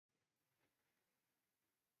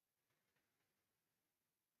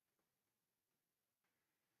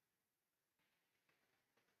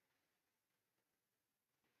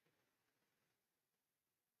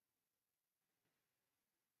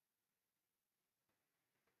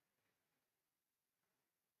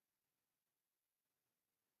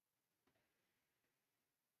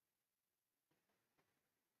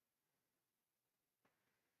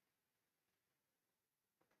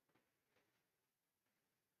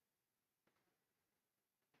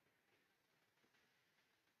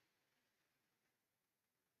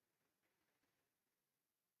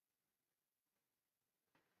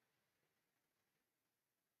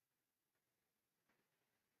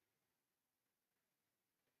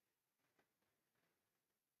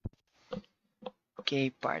Okay,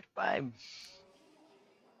 part 5.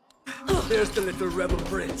 There's the little rebel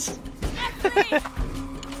prince.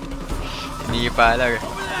 Hindi pa alam.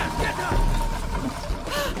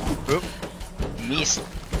 Oop. Missed.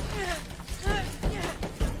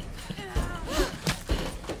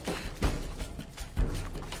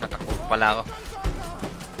 Natakbo pala ako.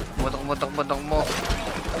 Mutok mo.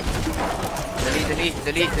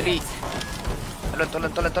 Dali.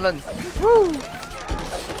 Talon. Woo!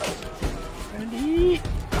 Dali.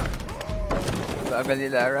 Bagal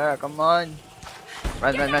ni Lara, come on.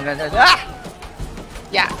 Run. Ah!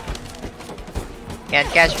 Yeah.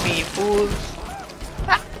 Can't catch me, fools.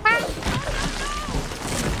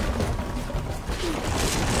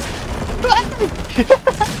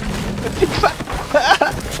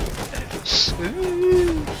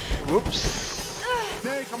 Whoops.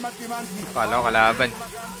 Kala ko kalaban.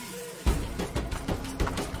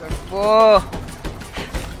 Takbo.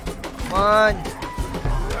 Come on.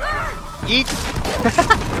 Yeet.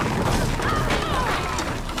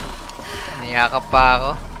 Niyakap pa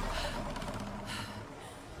ako.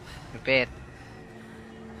 Lupit.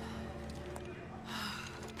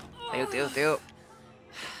 Tayo.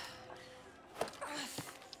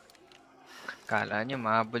 Kala nyo,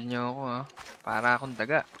 mahabol nyo ako, ha? Para akong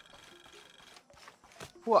daga.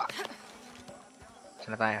 Wah!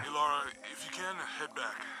 Saan na tayo? Hey Laura, if you can, head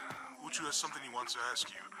back. Uchu has something he wants to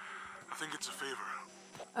ask you. I think it's a favor.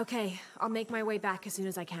 Okay, I'll make my way back as soon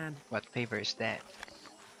as I can. What favor is that?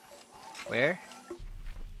 Where?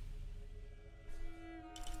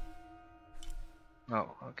 Oh,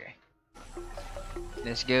 okay.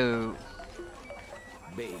 Let's go.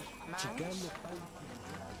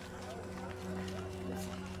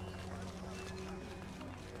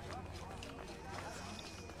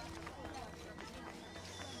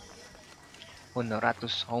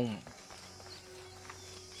 Honoratus home.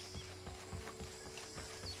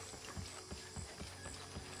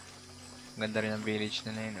 Ganda rin ang village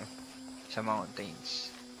na yun, sa mountains.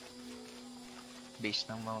 Base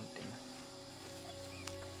ng mountain.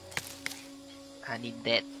 I need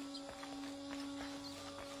that.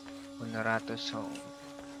 Honoratus home.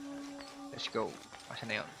 Let's go. Asa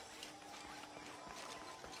na yun?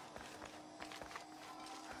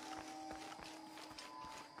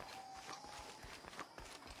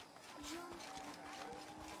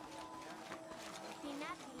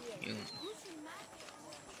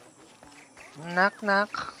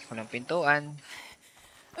 Knock. Walang pintuan.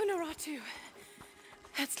 Unaratu.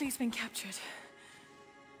 Hetzley's been captured.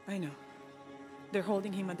 I know. They're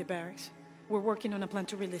holding him at the barracks. We're working on a plan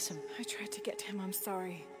to release him. I tried to get to him, I'm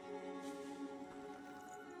sorry.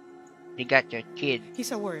 They got your kid.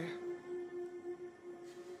 He's a warrior.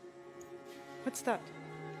 What's that?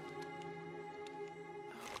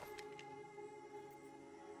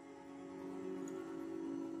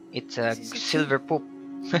 It's a silver poop.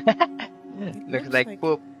 Looks like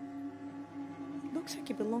poop. Looks like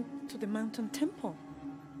it belonged to the mountain temple.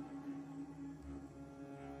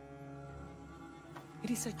 It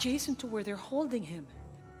is adjacent to where they're holding him.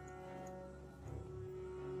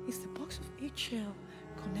 Is the box of eggshell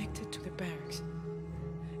connected to the barracks?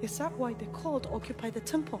 Is that why the cult occupied the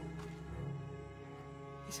temple?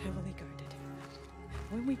 It's heavily guarded.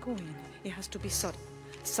 When we go in, it has to be subtle,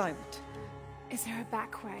 silent. Is there a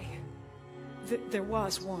back way? There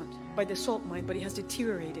was one, by the salt mine, but it has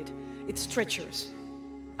deteriorated. It's treacherous.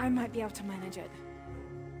 I might be able to manage it.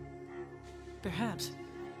 Perhaps.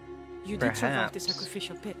 You did survive the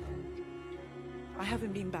sacrificial pit. I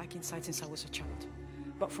haven't been back inside since I was a child.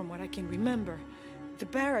 But from what I can remember, the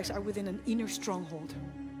barracks are within an inner stronghold.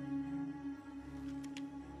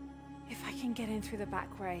 If I can get in through the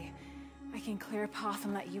back way, I can clear a path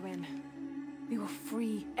and let you in. We will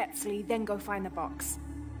free Etzley, then go find the box.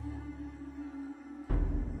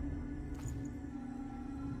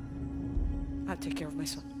 I'll take care of my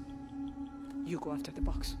son. You go after the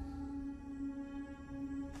box.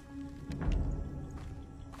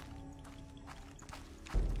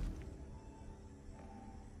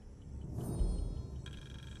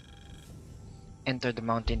 Enter the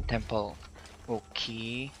mountain temple.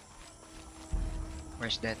 Okay.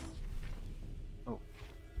 Where's that? Oh.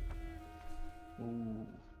 Ooh.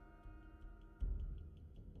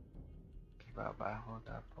 Baba ako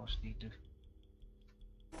tapos dito.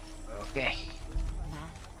 Okay.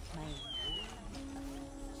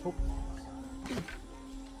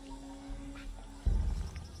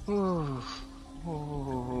 Oh.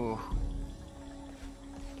 Ooh.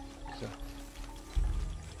 So.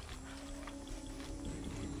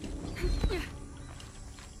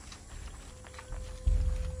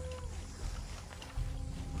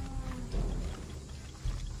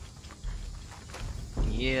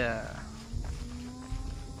 Yeah.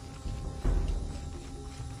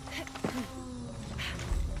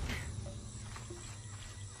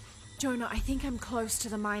 Jonah, I think I'm close to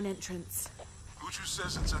the mine entrance. Uchu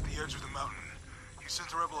says it's at the edge of the mountain. He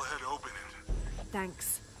sent a rebel ahead to open it.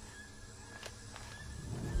 Thanks.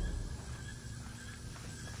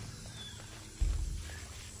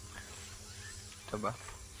 Ito ba?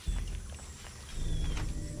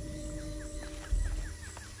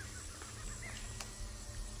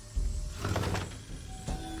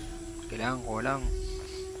 Kailangan ko lang.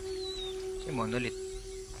 Si monolith.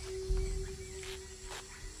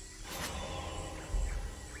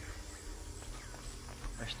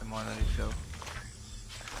 Where's the monolith go?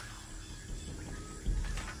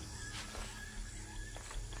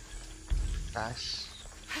 Taas.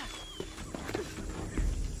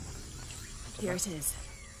 Here it is.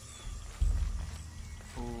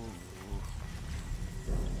 Ooh.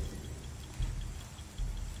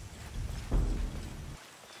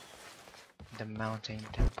 The mountain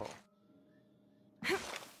temple.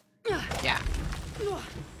 Yeah.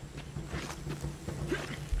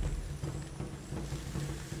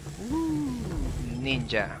 Ooh,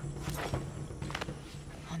 ninja.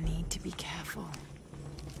 I'll need to be careful.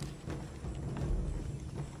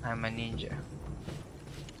 I'm a ninja.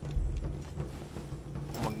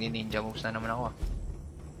 Magni-ninja moves na naman ako.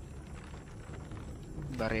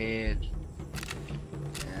 Baril.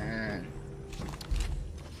 Yan.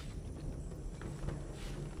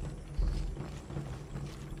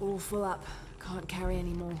 All full up. Can't carry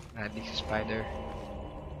anymore. This is spider.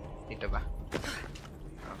 Dito ba?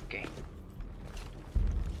 Okay.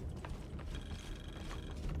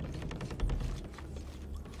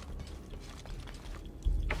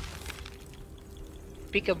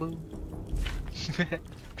 Peekaboo.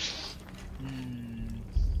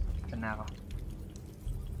 Ito na ako.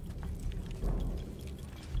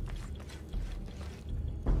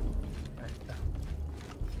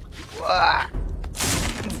 Wah!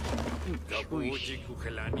 Gabujik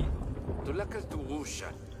ukelani. Tulakas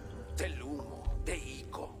duusha. Telumo.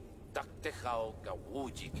 Teiko. Taktehao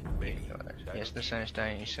gawujik. Yes, the sun is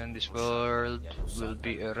dying. Soon this world will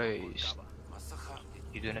be erased.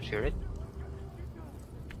 You do not hear it?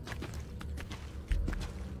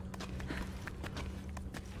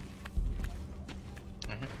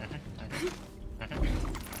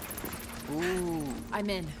 Ooh. I'm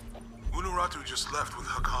in. Unuratu just left with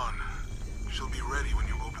Hakan. She'll be ready when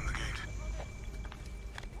you open the gate.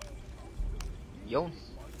 Yun.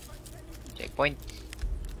 Checkpoint.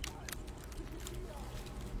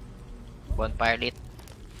 Bonfire lit.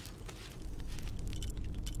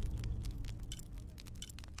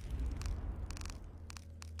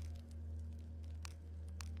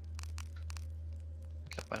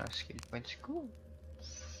 Ito pa lang skill points ko.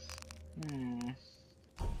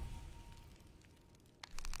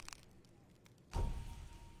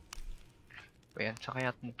 Ayan, sa kaya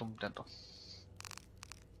itong na to.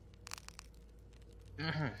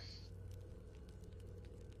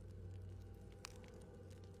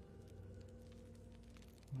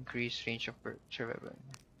 Increase range of survival.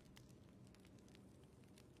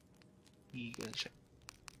 Eagle shot.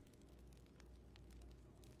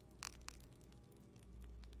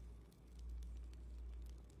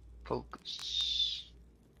 Focus.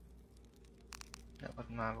 Dapat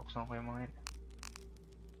mabuksan ko yung mga yun.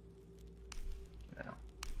 Ano?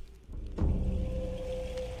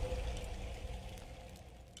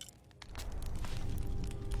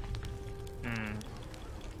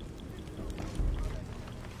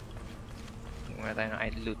 Muna tayo ng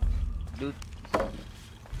idle loot. Loot.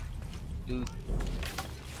 Loot.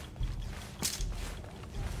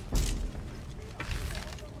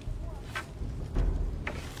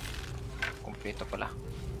 Kompleto pala.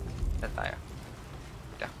 Saan tayo?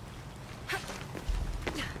 Ito.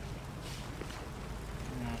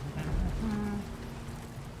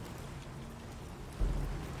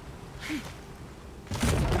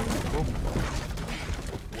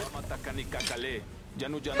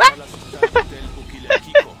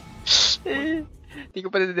 Hindi ko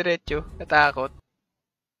pa diretso. Natakot.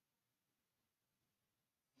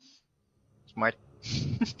 Smart.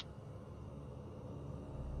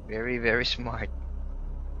 Very, very smart.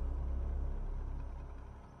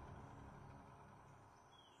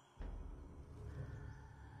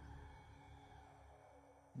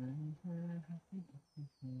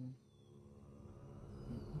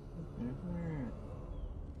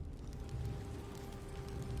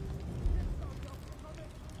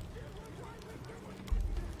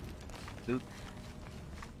 Loot.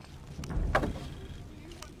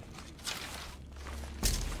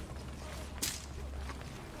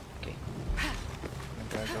 Okay.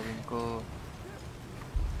 ko.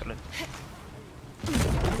 Tulad.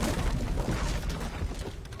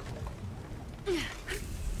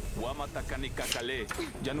 Wamata kanikakale,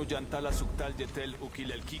 janu jantala suktal jetel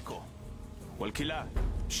ukilel kiko. Walkila,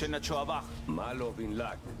 shena choabach. Malo bin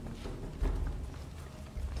lak.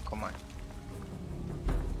 Come on.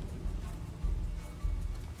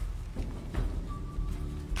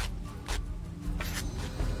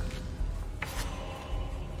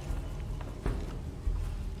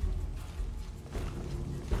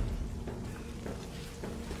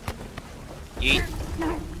 Yeet.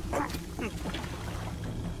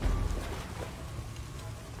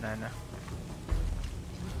 Nana.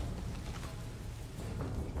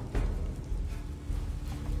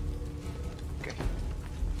 Okay.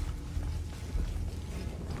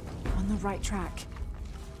 On the right track.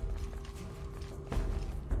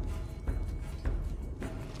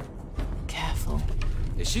 Careful.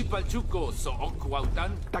 Esipal chuko so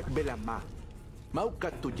okwautan. Takbelama.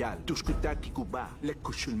 Maukatuyal, tuskutati kuba,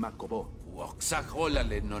 lekushul makobo. Waksak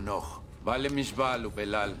olale nonoch. Vale misbal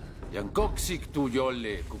ubelal. Yang koksik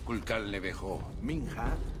tuyole kukulkal nevejo.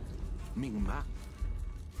 Minha, mingma.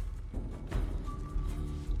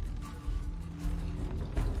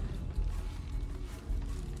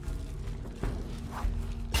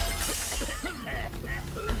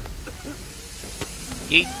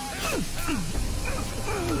 Yeet.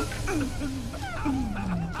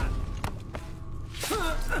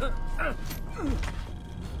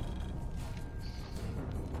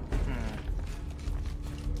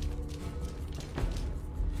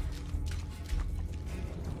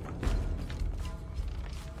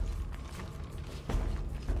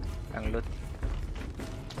 Ang loot.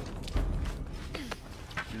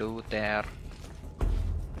 Looter.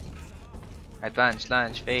 Advance,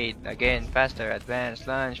 launch, fade. Again, faster. Advance,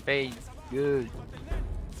 launch, fade. Good.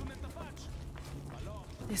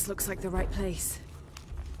 This looks like the right place.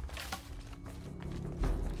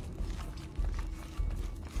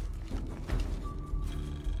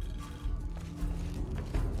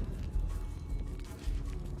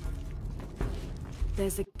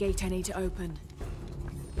 There's a gate I need to open.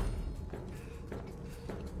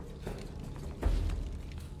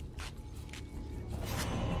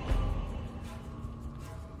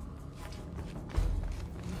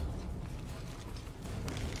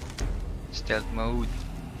 Stealth mode.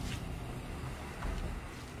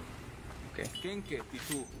 Okay. Kenke,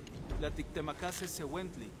 titu. La tiktemakase se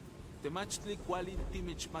wentli. Temachtli kwali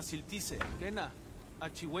timich masiltise. Kena.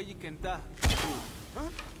 Achiweyi kenta. Titu.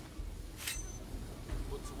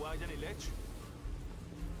 Utsuwayan ilech.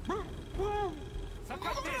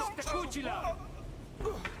 Sakates te kuchila.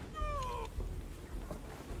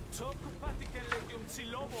 Tsokupati ken legium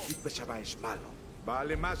silobo. Itbesabais malo.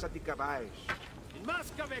 Vale más a ti cabáis.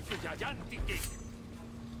 Mas kaveku yayantiki.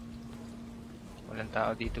 Walang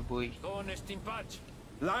tao dito, boy. Con estimpach.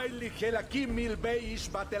 Laili helaki mil beis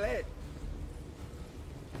batele.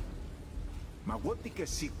 Mawoti que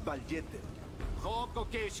sik baljete. Joko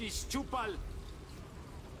que sis chupal.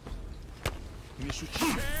 Misuchi.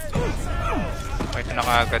 Wait,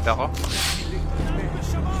 nakaagad ako.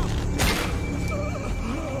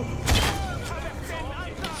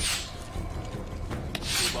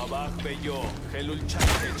 Babak beyo, helul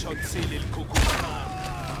chante chotsilil kukuman.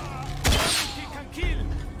 Kill.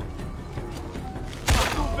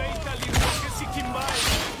 Aku beita lindo que si kimbay.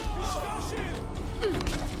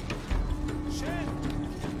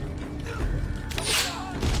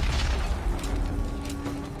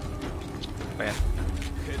 Ayan.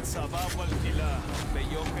 El sababo alquila,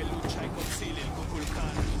 beyo helul chay chotsilil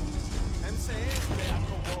kukulkan. Ense be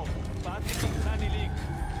akobo, pati kinhanilik.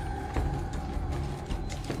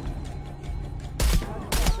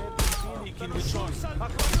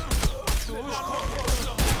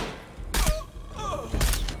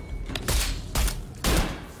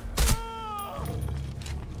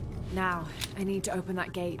 Now, I need to open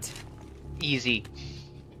that gate. Easy.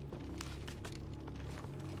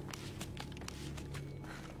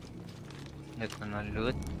 Ito na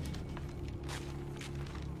loot.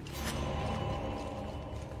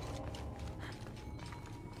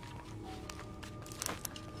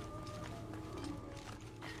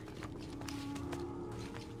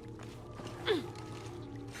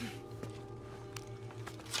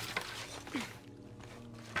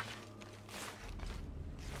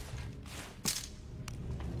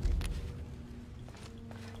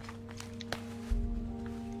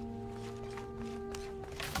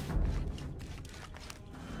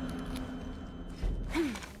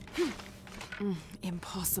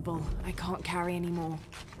 Impossible. I can't carry anymore.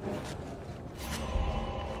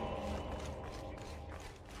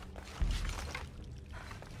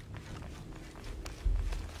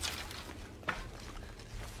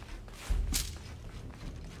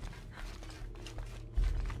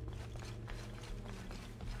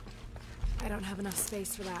 I don't have enough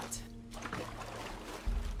space for that.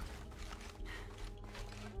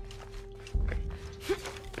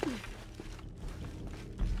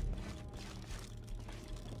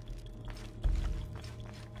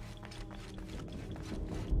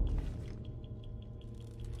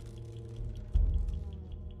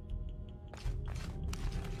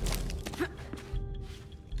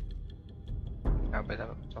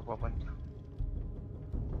 Dapat papunta.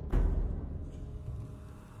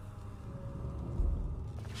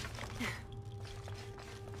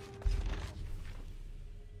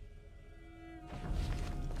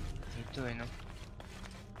 Ito no?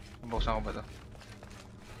 Buksan ko ba to?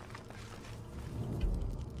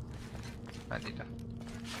 Dito.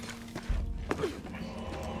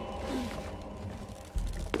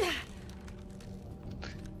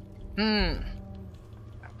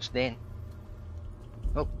 Tapos din.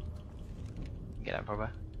 Oh. Ganun pa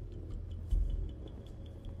ba?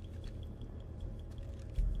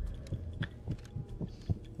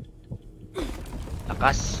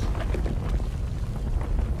 Lakas.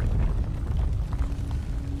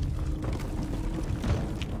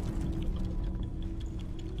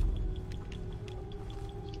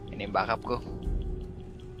 Ini yung backup ko.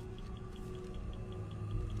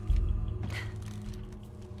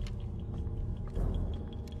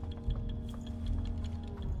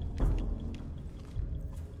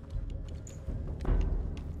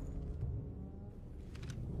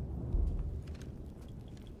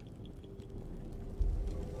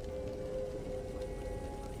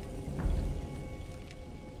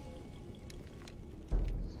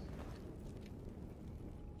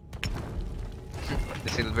 The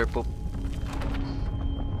silver poop.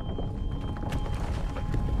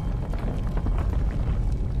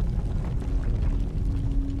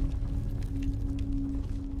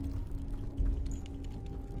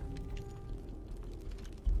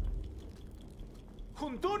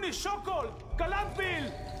 Huntuni Shokol! Kalagbil!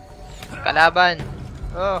 Kalaban!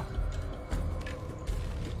 Oh!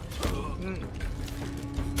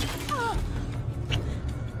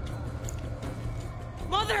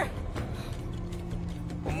 Mother!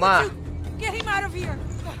 Uma! Get him out of here!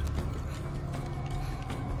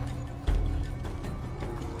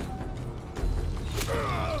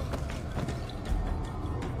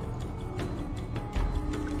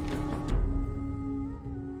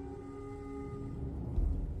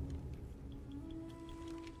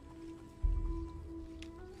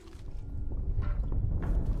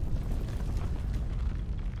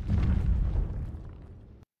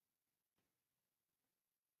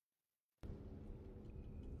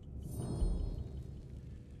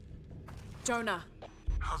 Jonah.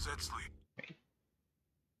 How's Ed sleep?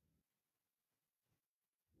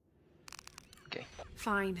 Okay.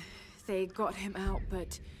 Fine. They got him out,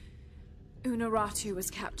 but Unaratu was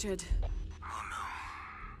captured. Oh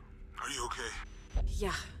no. Are you okay?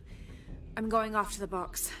 Yeah. I'm going off to the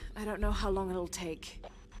box. I don't know how long it'll take.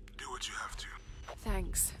 Do what you have to.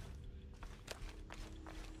 Thanks.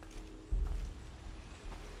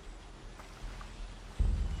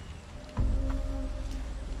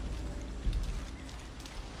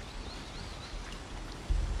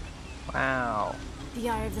 Wow. The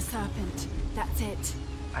Eye of the Serpent. That's it.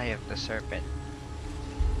 Eye of the Serpent.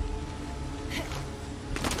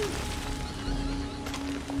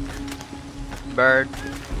 Bird.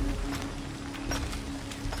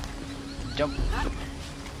 Jump.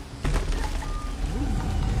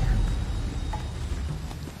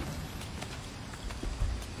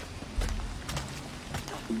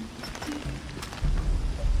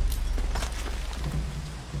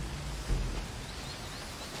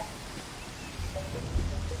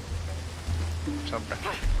 Sobra.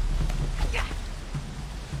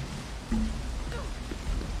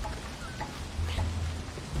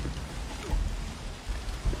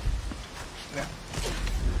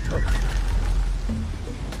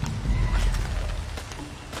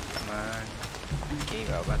 Naman. Okay,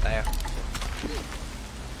 baba tayo.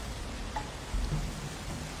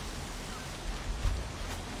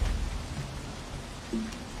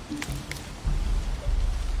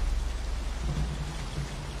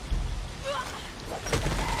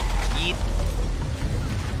 Yeet.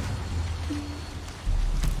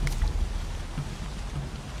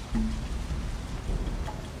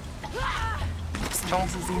 So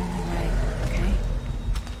this is the only way, okay?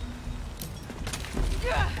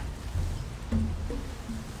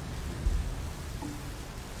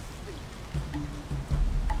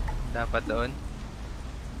 Dapat doon.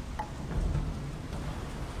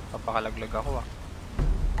 Papakalaglag ako ah.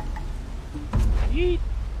 Yeet.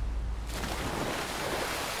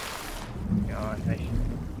 Yan, ay.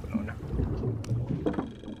 Puno na.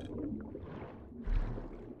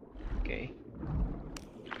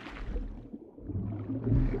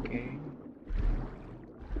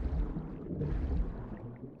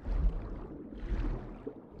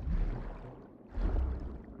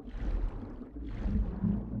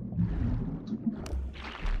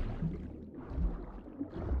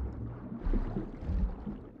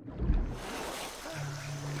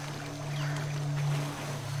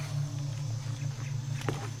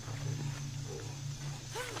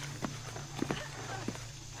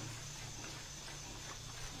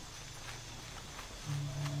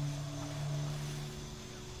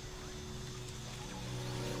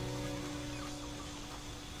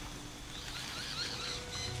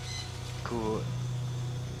 Ooh.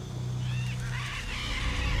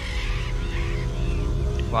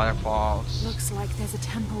 Waterfalls. Looks like there's a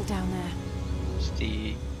temple down there. It's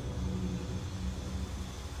the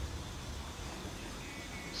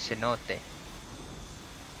cenote.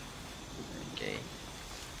 Okay.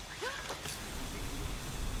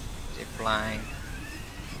 Zip line.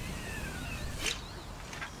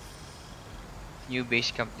 New base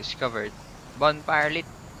camp discovered. Bonfire lit.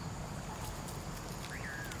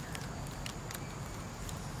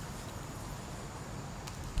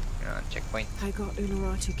 Checkpoint. I got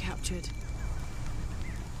Unuratu captured.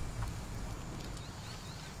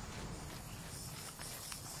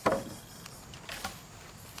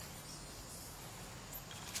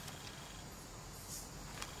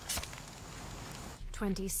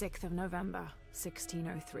 November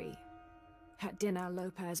 1603. At dinner,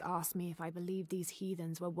 Lopez asked me if I believed these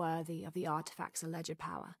heathens were worthy of the artifact's alleged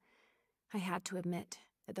power. I had to admit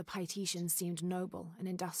that the Paititians seemed noble and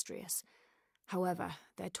industrious. However,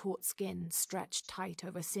 their taut skin, stretched tight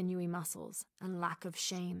over sinewy muscles, and lack of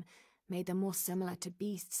shame made them more similar to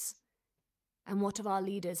beasts. And what of our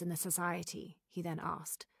leaders in the society? He then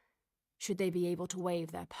asked. Should they be able to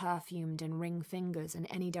wave their perfumed and ring fingers in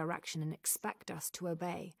any direction and expect us to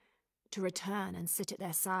obey, to return and sit at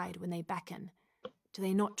their side when they beckon? Do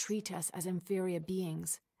they not treat us as inferior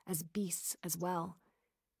beings, as beasts as well?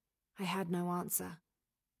 I had no answer.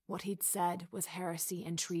 What he'd said was heresy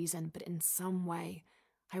and treason, but in some way,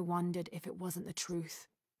 I wondered if it wasn't the truth.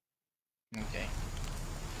 Okay.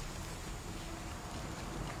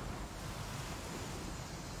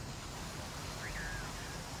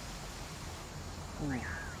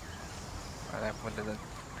 Wala punta doon.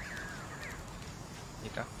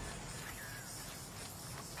 Dito.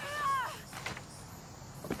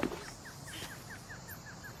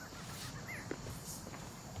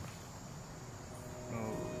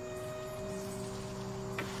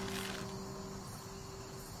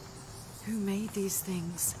 Who made these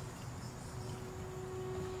things?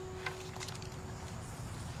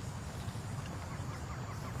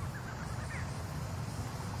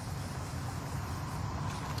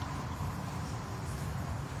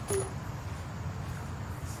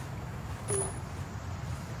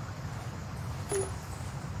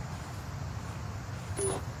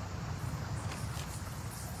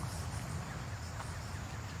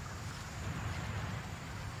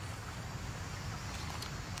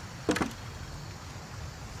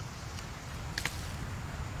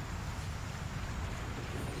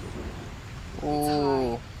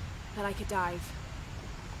 Oh. But I could dive.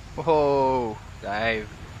 Whoa. Dive.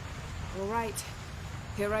 All right,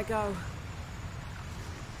 here I go.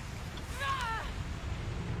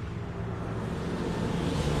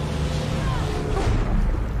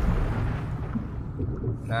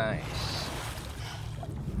 Nice.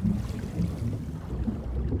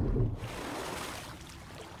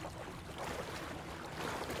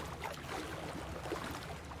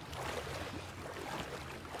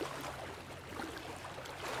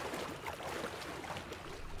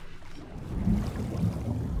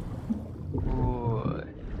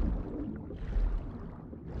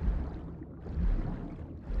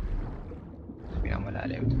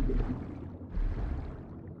 Malalim.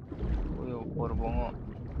 Uy, puro bungo.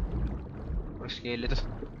 Puro skeleton.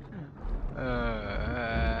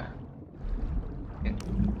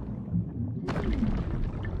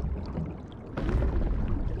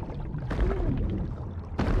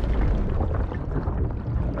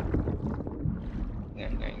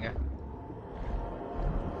 Yan. Nga.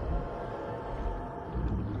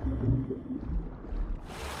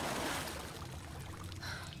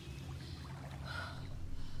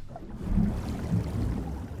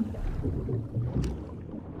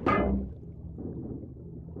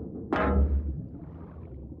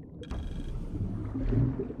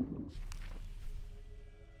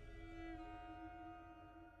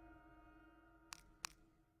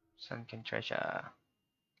 Sunken treasure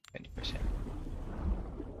 20%.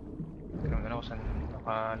 Tignan mo na kung saan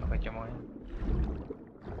nakalocate yung mga yan.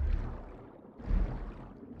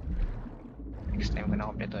 Next time ko na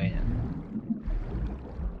kompletuhin yan.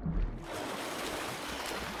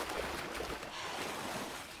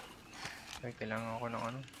 Okay, kailangan ako ng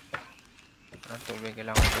ano. Anong tubig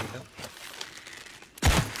kailangan ko dito?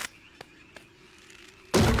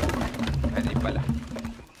 Hindi pala.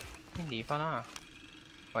 Hindi pala.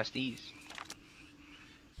 What's these?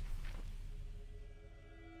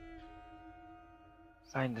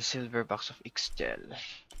 Find the silver box of Ixchel.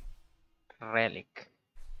 Relic.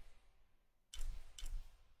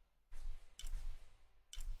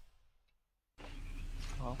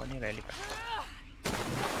 Ako ni relic.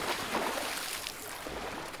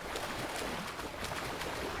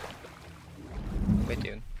 ba ito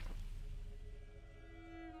yun?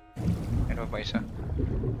 Ano ba isa?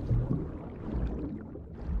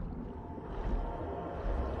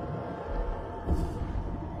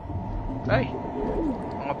 Ay!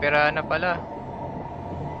 Mga pirana pala.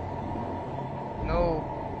 No!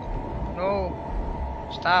 No!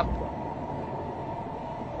 Stop!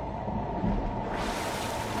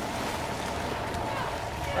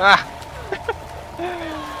 Ah!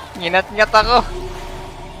 Nginat-ngat ako!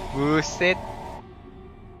 Buset!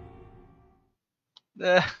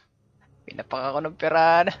 Pinapak ako ng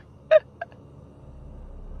pirana.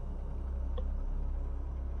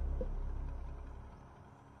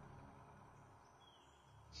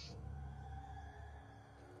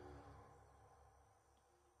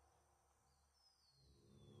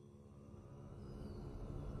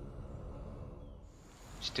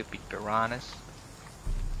 Stupid piranhas.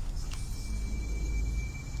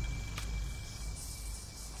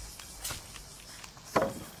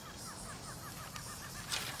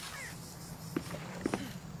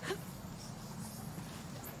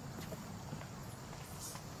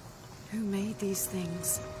 Who made these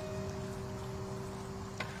things?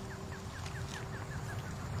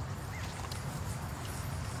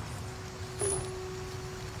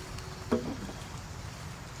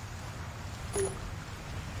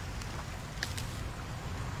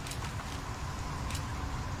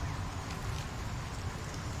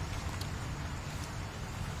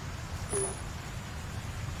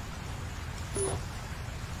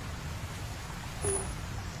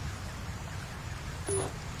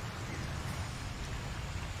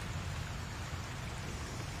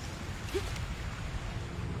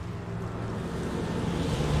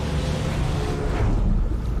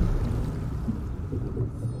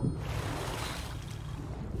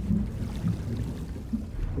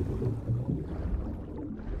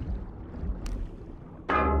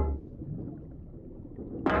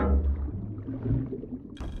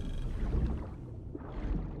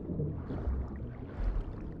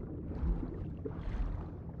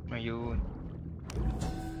 Ayun.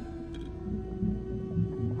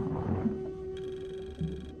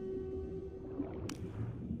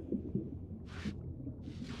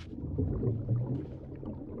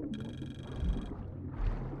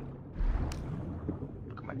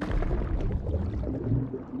 Come on.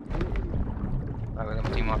 Bago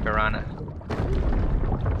naman yung mga piranha.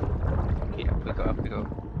 Okay, up we go, up we go.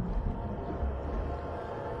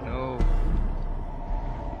 No.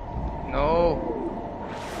 No.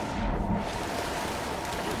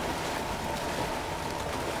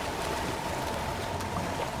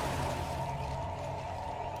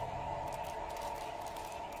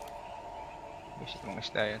 Visit mga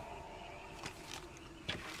isda yan.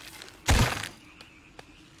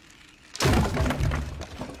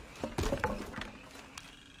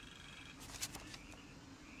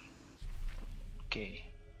 Okay.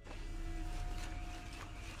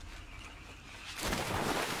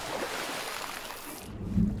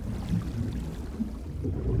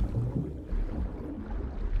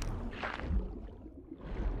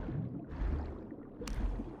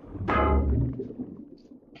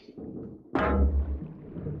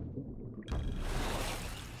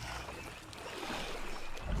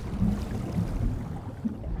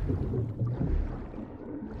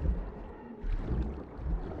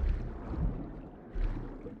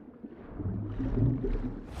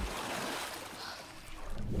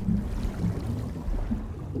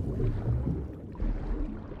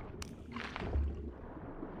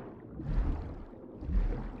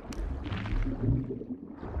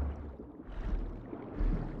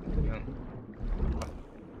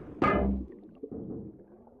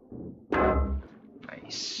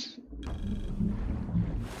 Nice.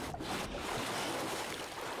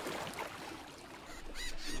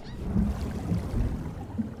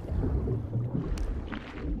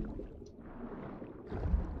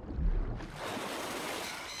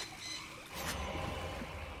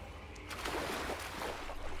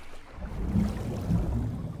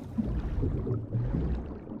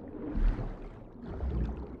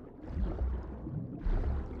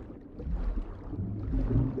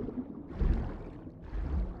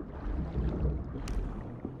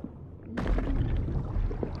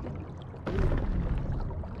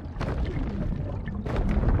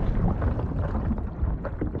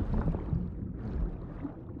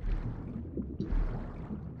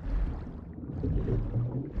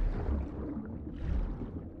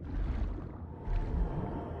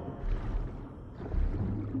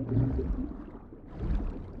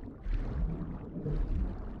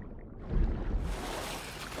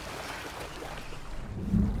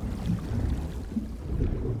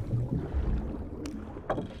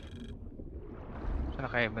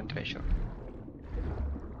 Pinakaibang treasure.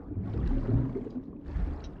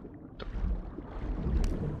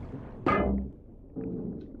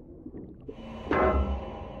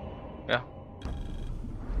 Yeah.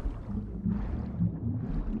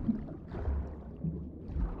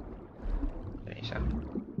 Isa.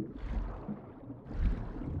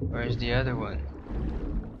 Where's the other one?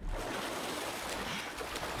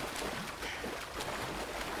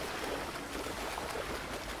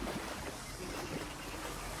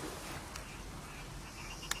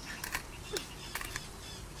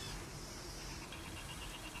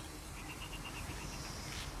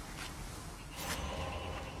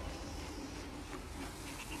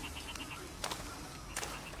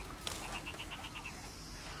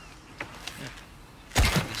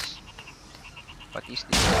 What is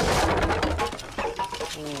this?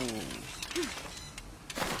 Ooh.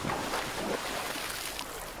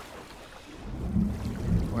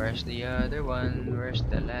 Where's the other one? Where's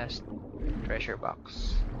the last treasure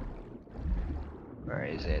box? Where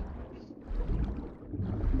is it?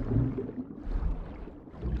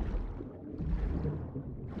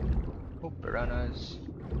 Oh, piranhas.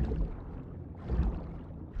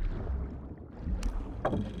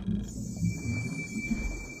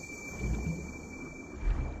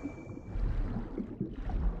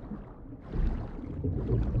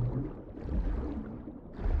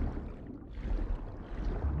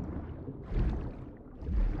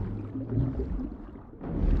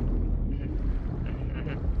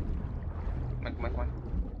 Mag.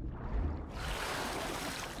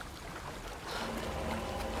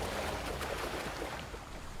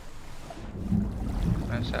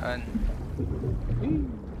 Nasaan?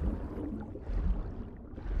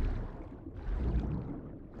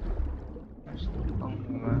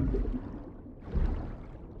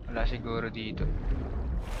 Wala siguro dito.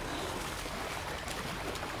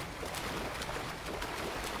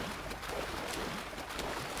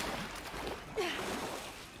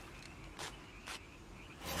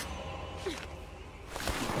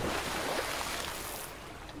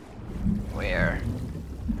 Where?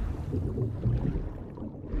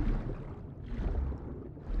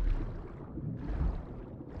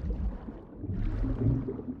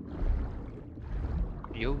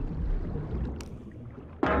 Yo.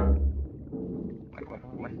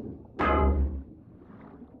 Mag.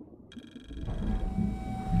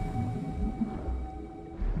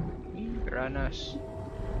 Piranhas.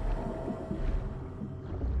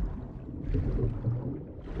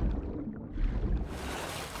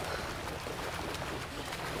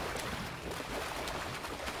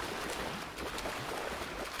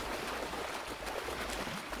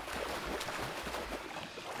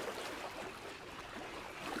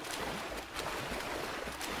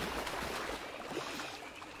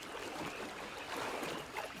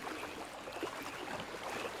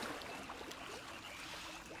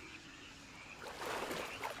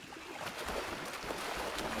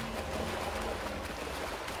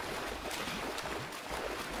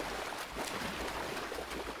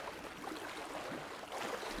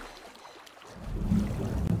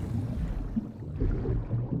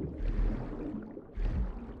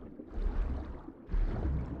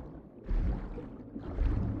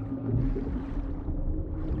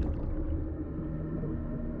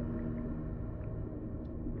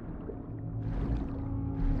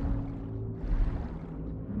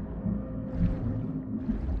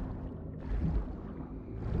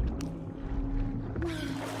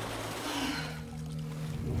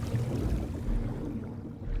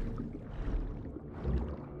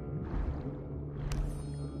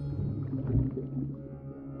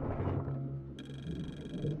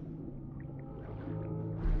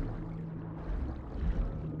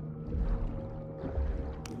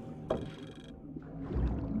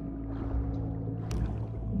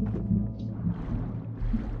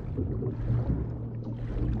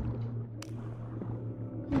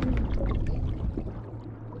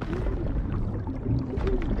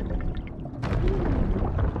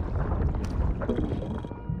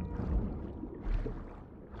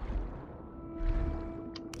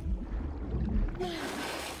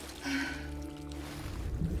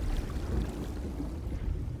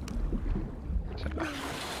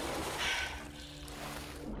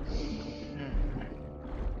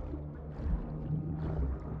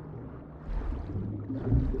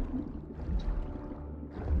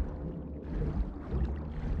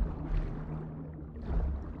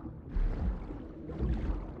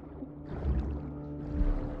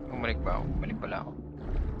 Bumalik ba ako? Bumalik pala ako.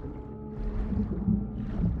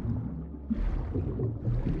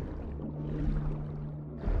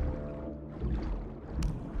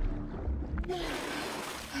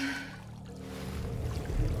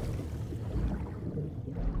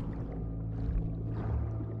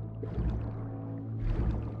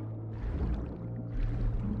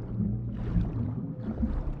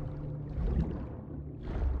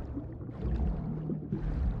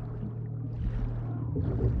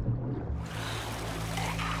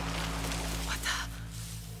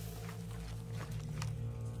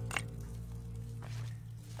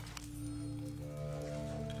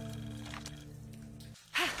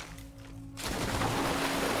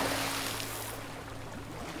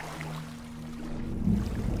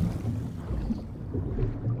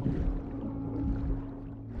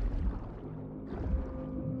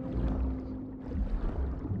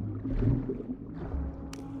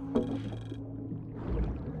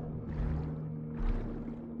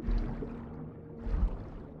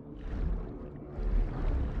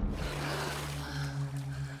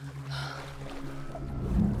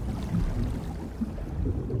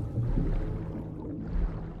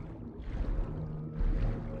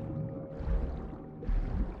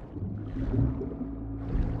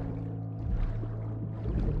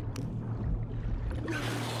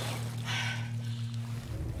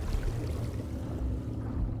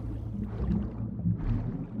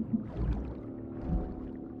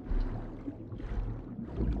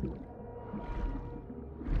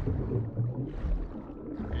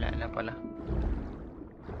 Wala na pala.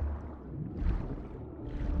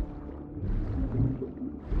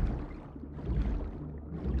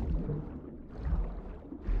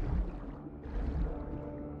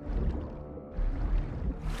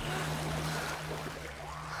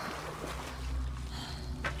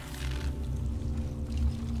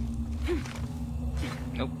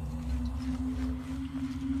 Nope.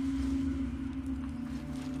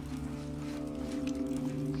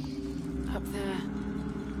 Up there.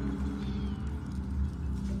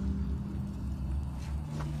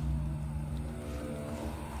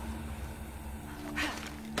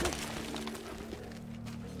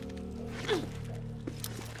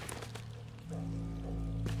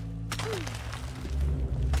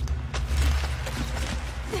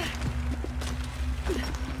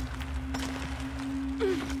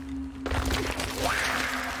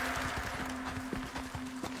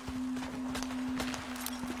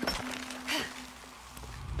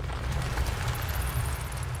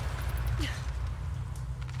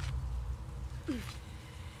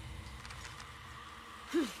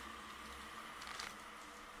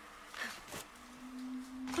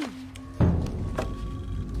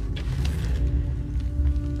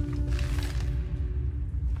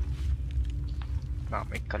 Baka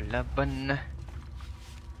may kalaban na.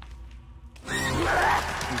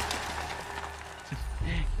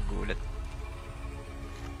 Gulat.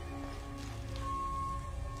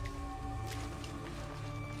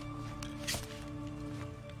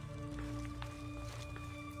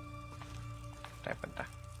 Tayo punta.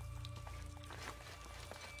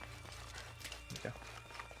 Dito.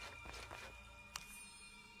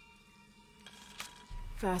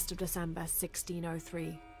 1st of December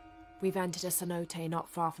 1603. We've entered a cenote not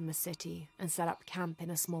far from the city and set up camp in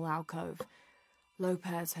a small alcove.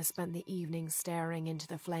 Lopez has spent the evening staring into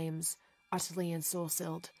the flames, utterly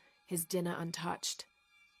ensorcelled, his dinner untouched.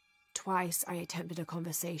 Twice I attempted a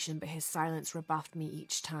conversation, but his silence rebuffed me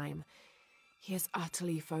each time. He is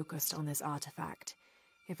utterly focused on this artifact.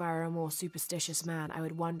 If I were a more superstitious man, I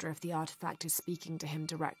would wonder if the artifact is speaking to him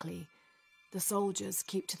directly. The soldiers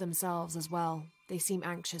keep to themselves as well. They seem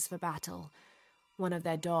anxious for battle. One of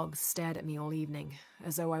their dogs stared at me all evening,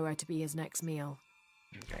 as though I were to be his next meal.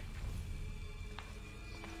 Okay.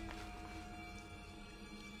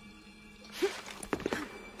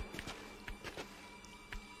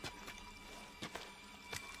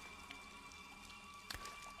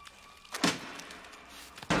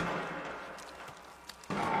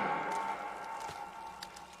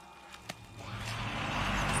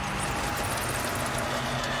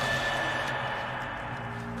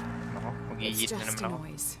 It's Yeet na just naman a ako.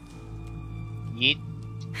 noise. Yeet.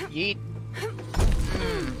 Yeet.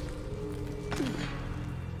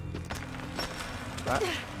 Ba?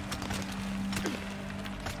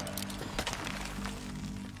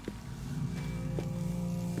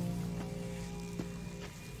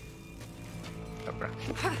 Sobra.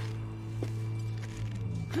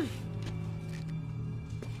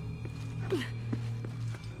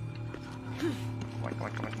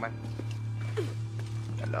 Come on.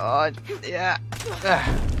 Talon. Yeah.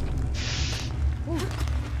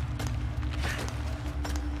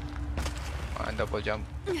 Double jump.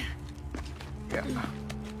 Yeah.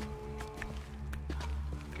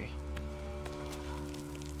 Okay.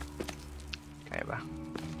 Kaya ba?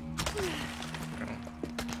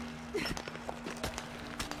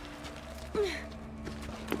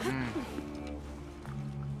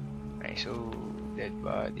 Okay, so dead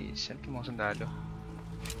bodies. Saan ka mga sundalo?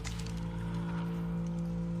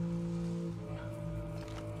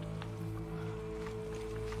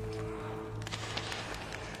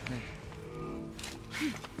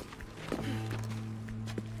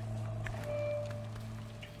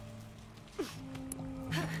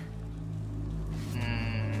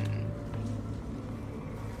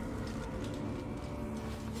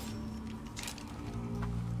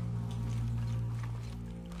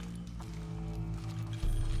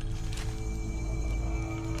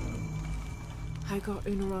 I got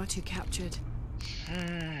Unuratu captured.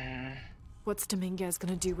 What's Dominguez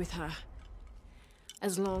gonna do with her?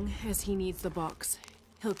 As long as he needs the box,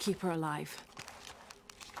 he'll keep her alive.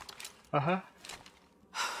 I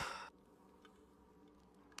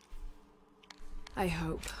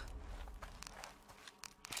hope.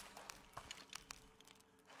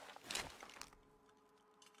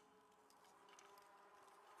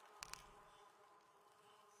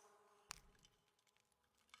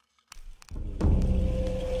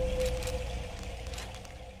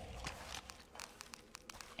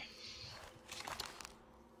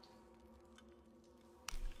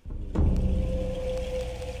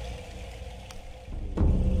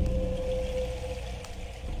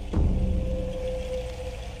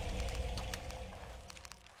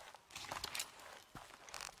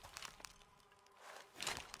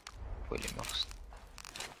 Fully boxed.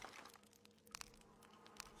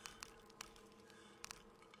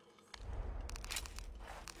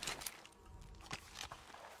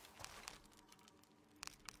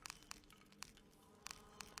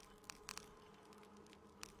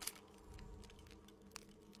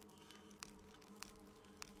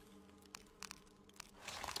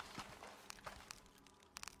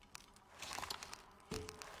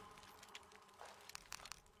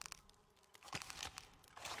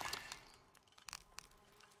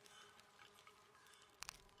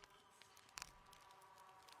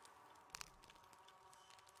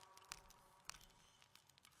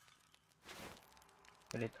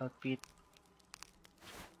 Palit outfit.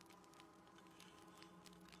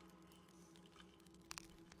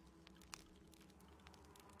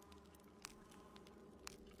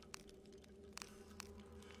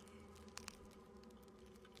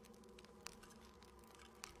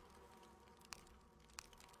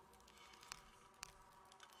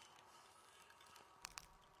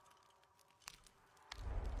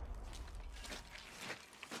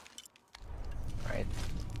 Right.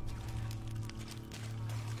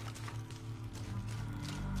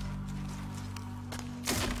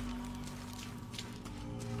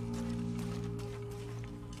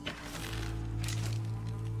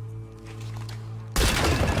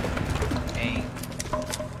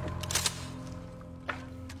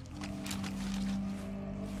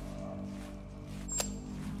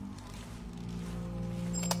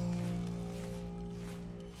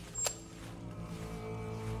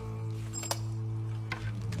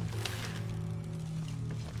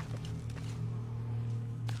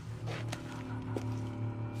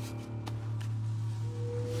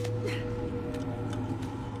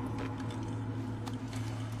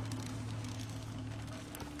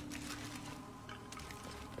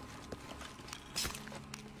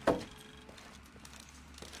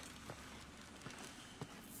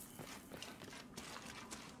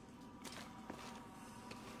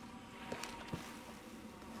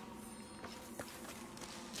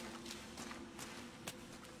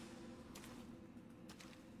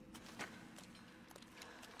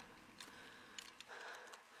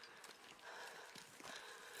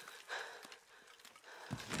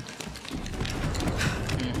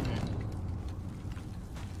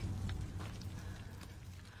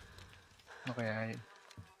 Okay.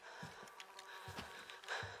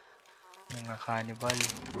 Okay, mga cannibal.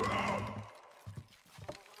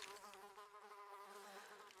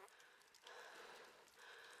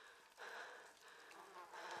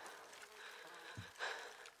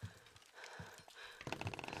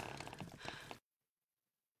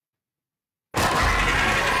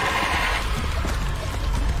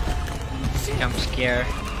 Jump scare.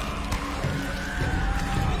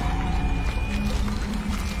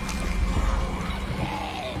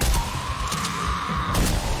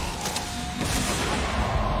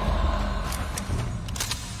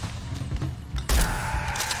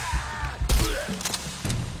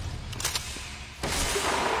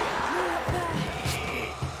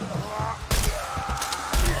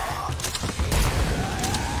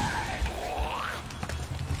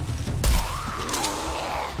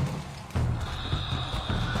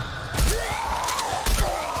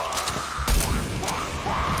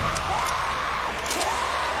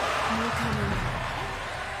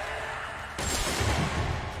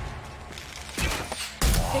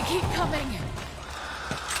 They keep coming.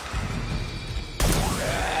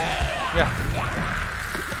 Yeah.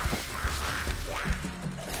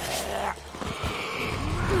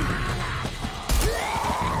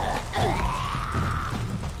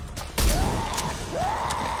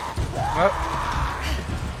 Up.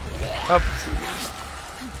 Up.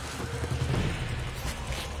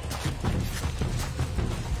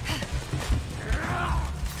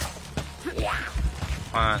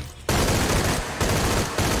 One.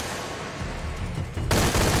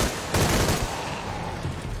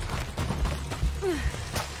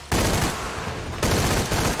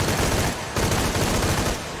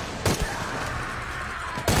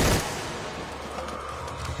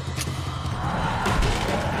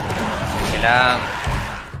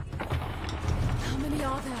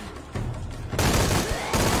 really are there?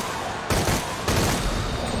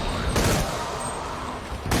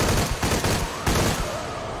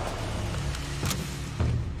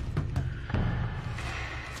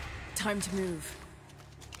 Time to move.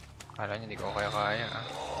 Kala niya, hindi ko kaya ah.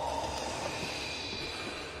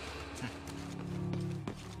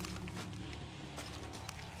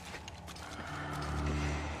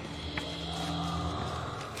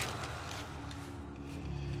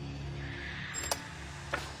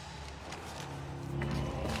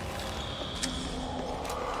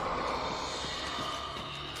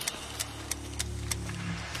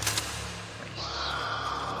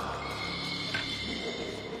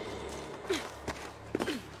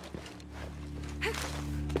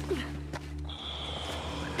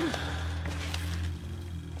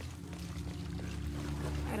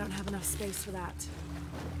 I don't have enough space for that.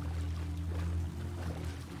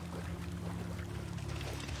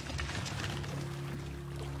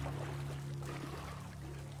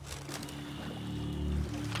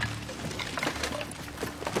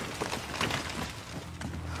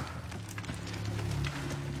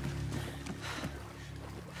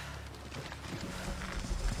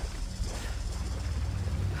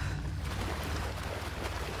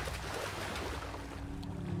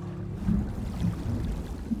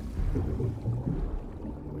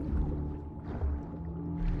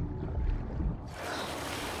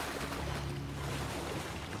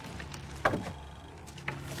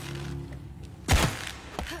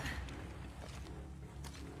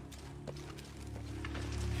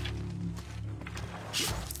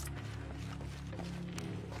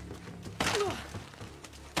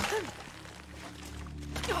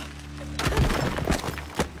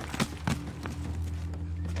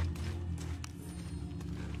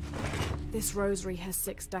 This rosary has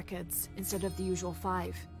 6 decades instead of the usual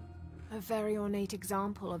 5. A very ornate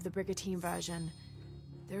example of the brigantine version.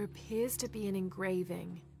 There appears to be an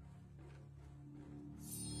engraving.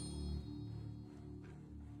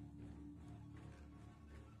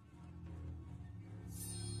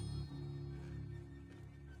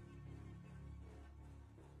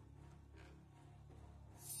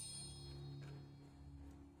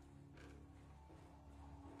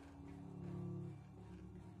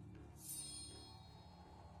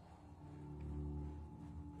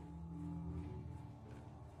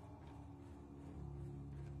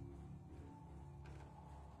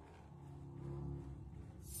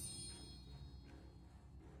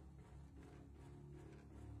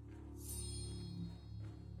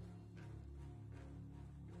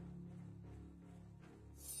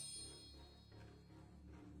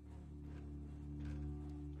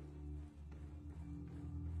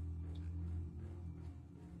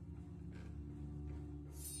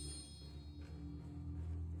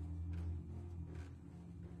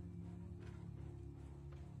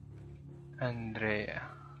 Andrea.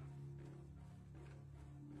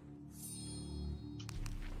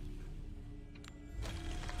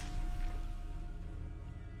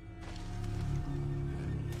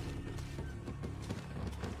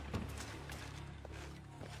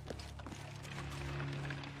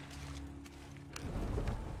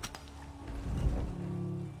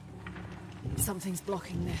 Something's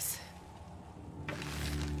blocking this.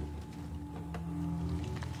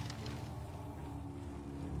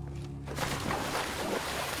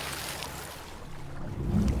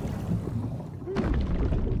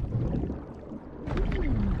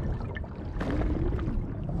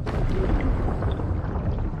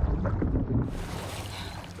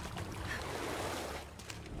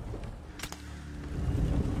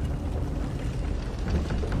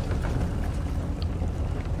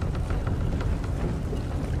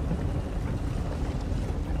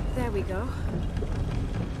 There we go.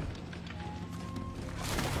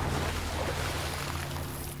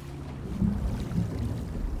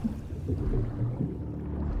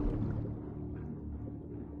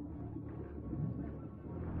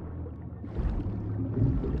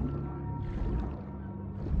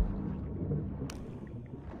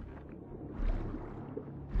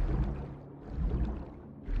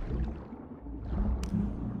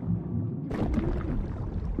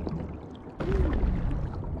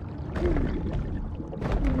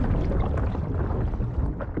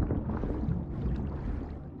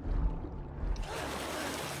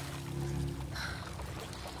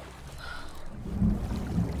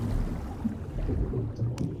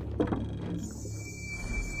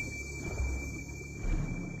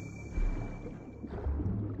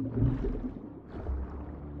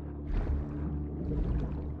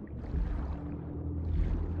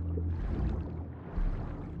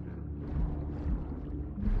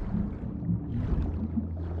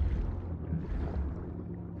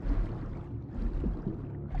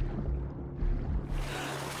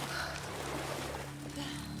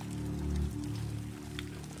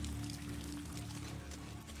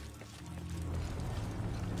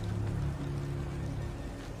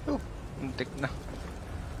 Muntik na.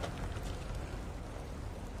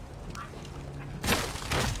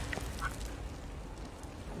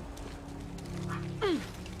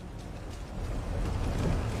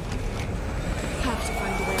 Have to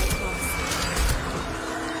find a way across.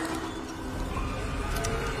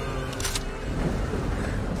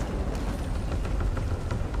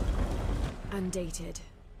 Undated.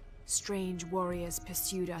 Strange warriors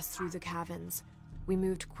pursued us through the caverns. We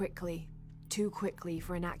moved quickly, too quickly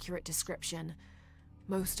for an accurate description.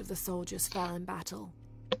 Most of the soldiers fell in battle.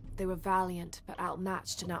 They were valiant, but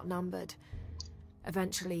outmatched and outnumbered.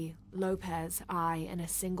 Eventually, Lopez, I, and a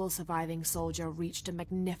single surviving soldier reached a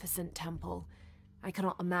magnificent temple. I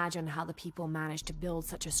cannot imagine how the people managed to build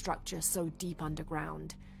such a structure so deep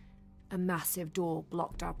underground. A massive door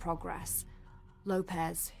blocked our progress.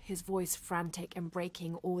 Lopez, his voice frantic and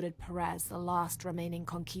breaking, ordered Perez, the last remaining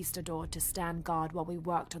conquistador, to stand guard while we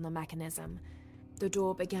worked on the mechanism. The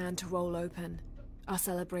door began to roll open. Our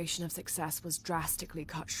celebration of success was drastically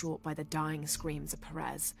cut short by the dying screams of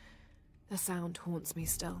Perez. The sound haunts me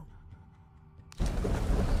still.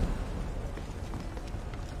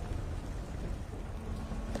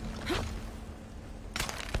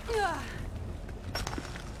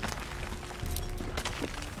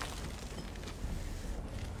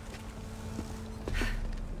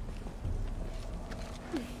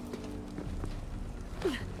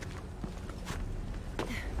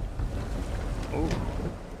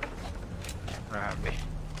 Grabe.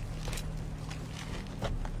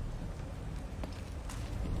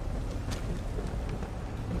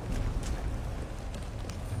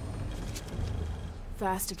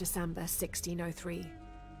 First of December, 1603.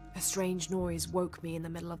 A strange noise woke me in the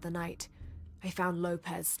middle of the night. I found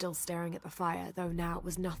Lopez still staring at the fire, though now it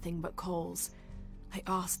was nothing but coals. I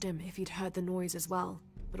asked him if he'd heard the noise as well,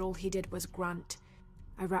 but all he did was grunt.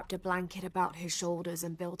 I wrapped a blanket about his shoulders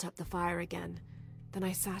and built up the fire again. Then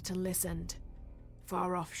I sat and listened.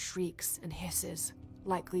 Far-off shrieks and hisses,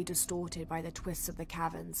 likely distorted by the twists of the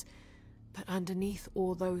caverns. But underneath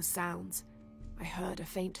all those sounds, I heard a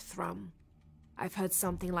faint thrum. I've heard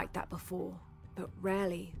something like that before, but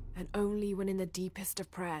rarely, and only when in the deepest of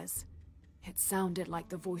prayers. It sounded like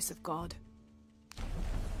the voice of God.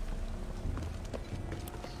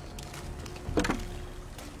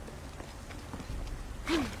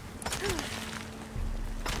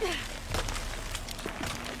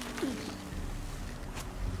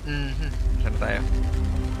 Saan tayo?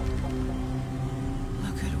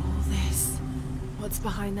 Look at all this. What's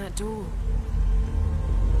behind that door?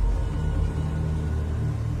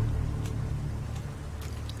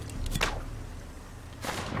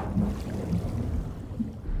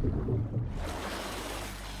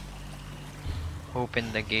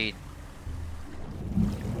 Open the gate.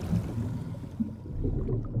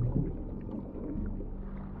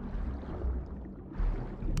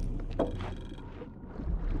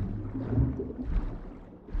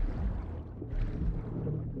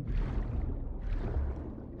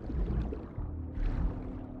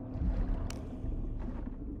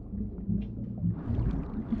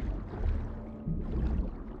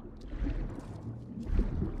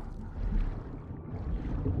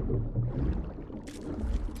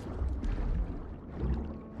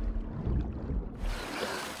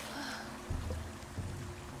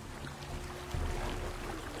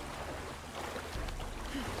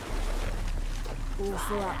 All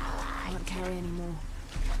full up. Can't carry anymore.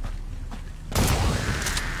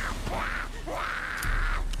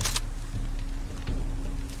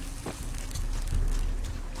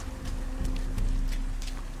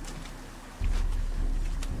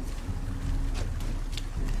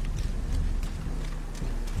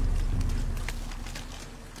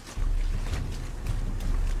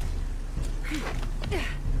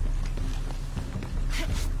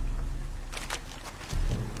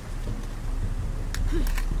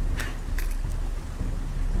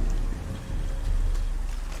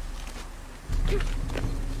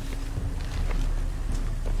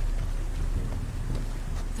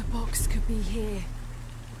 The box could be here.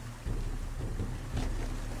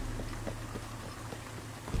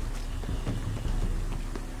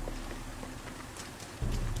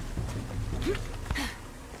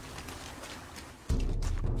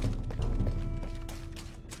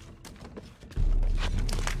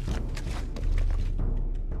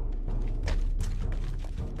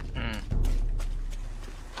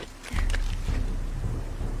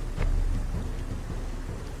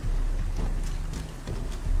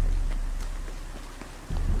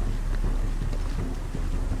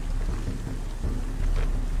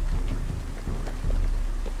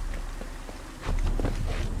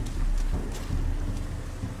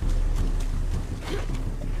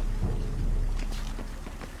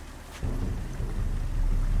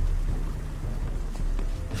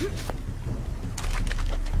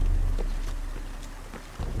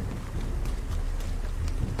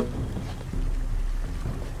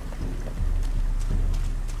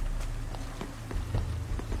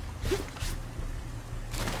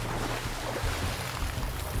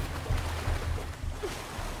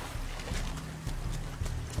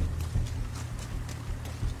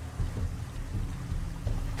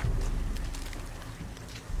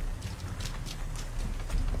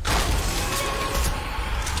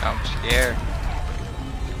 There.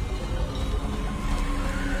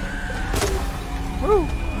 Woo!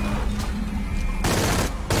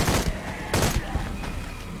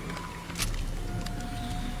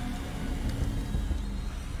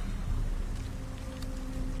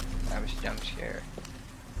 That was a jump scare.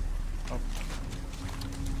 Oh.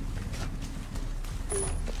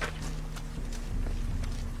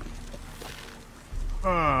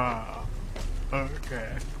 Ah,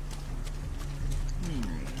 okay.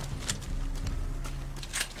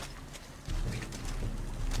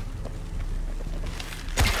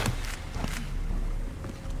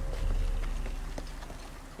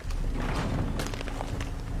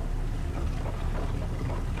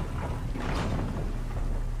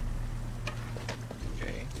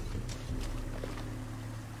 Okay.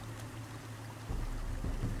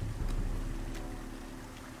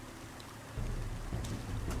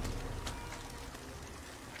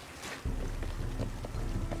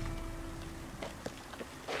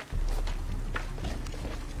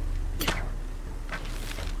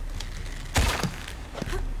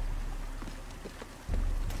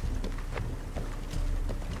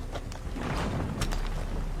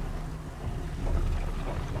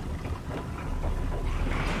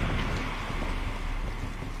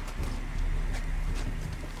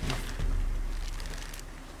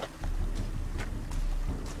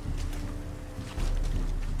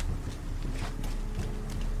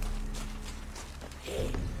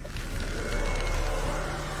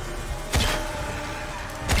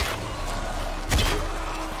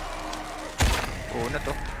 Oo na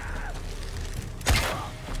to.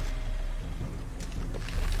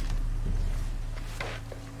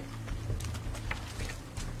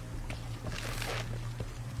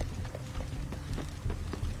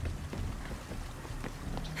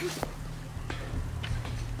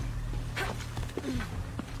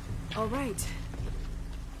 All right.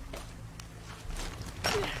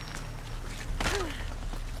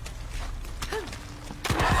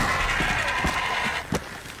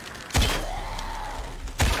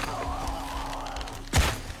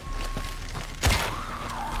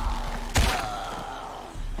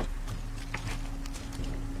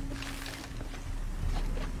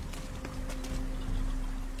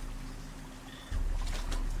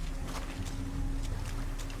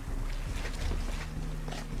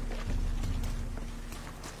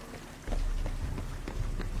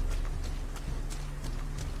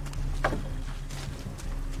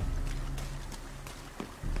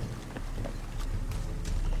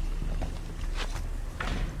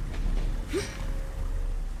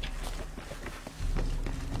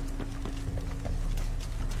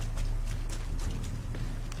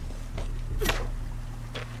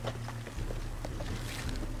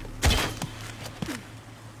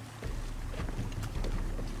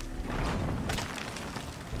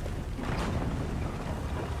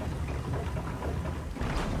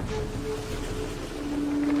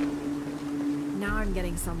 Now I'm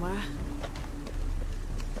getting somewhere.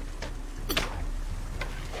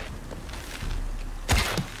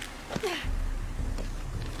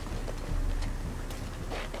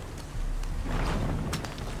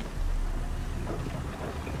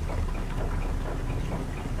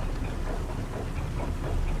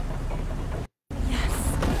 Yes,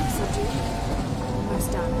 SOTTR. Almost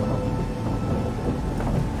done.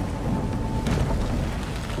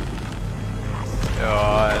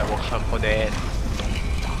 Yun, nabuksan ko din.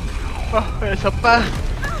 Oh, isa pa.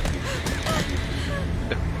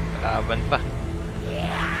 Laban pa.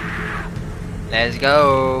 Let's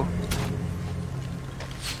go.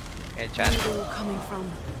 Headshot. Where are you coming from?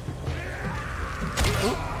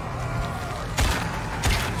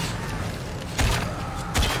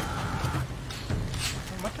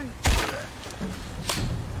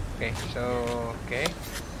 Okay, so okay.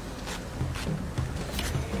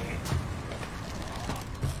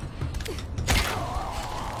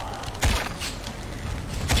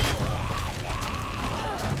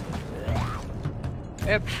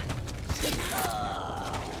 Yep.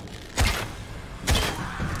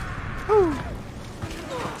 Woo.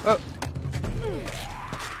 Oh.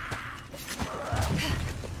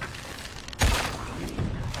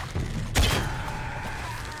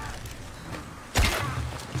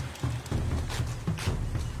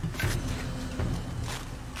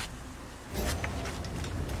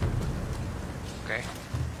 Okay.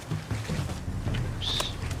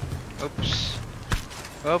 Oops. Oops.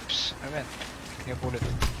 Oops. Amen. Hindi ko ulit.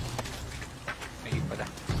 Ay, pala.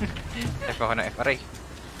 Teka ko na FRA.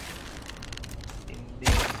 Hindi.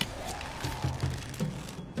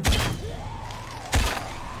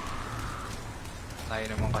 Tayo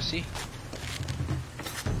naman kasi.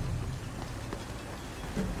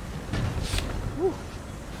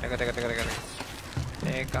 Teka.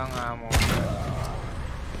 Teka nga mo.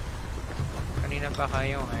 Kanina pa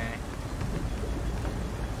kayo eh.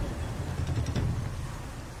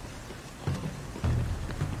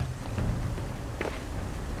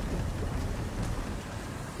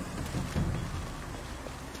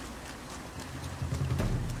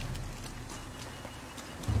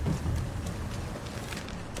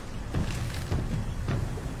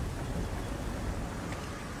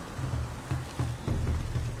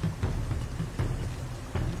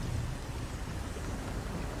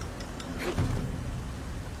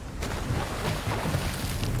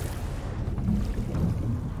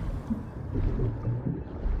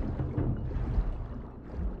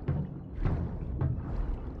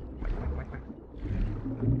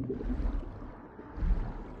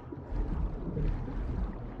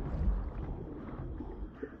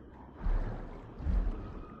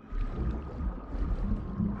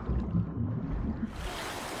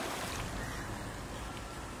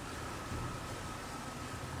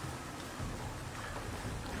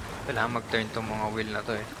 Kailangan mag-turn tong mga wheel na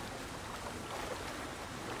to eh.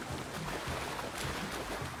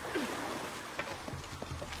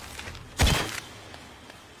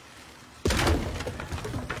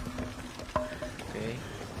 Okay.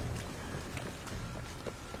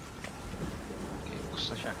 Okay,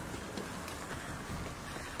 gusto siya.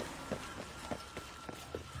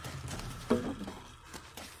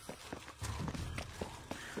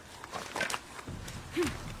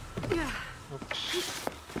 Oops.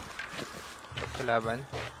 Kalaban.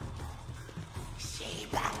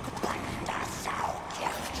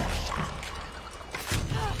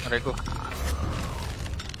 Aray ko.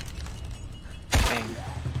 Bang.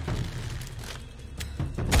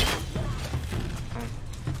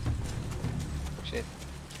 Shit.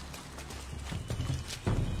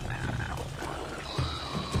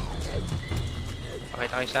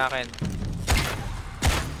 Pakita kayo sa akin.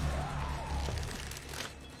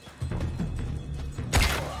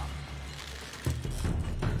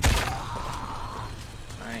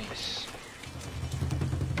 Nice.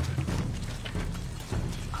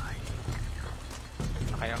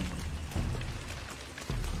 Kayo.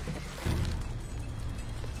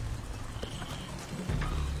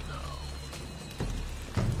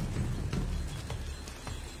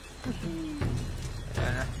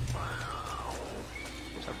 Ayan na.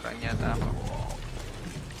 Sobrang yata ako.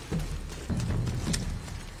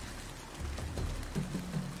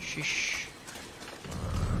 Shish.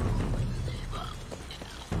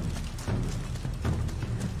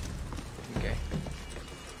 Okay.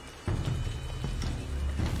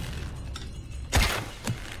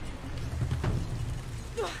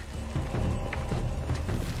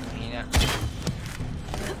 Mahina.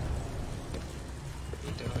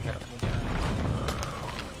 Dito, harap mo dyan.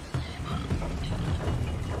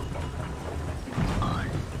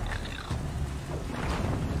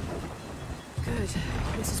 Good.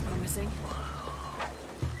 This is promising.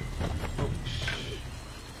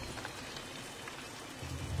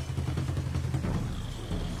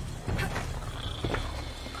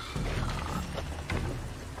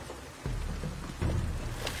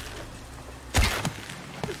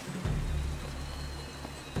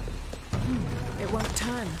 It won't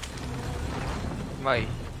turn. May.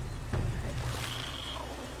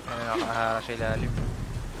 Ano, nakahara sa ilalim.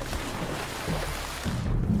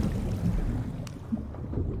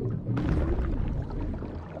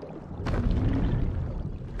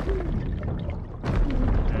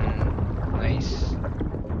 Nice.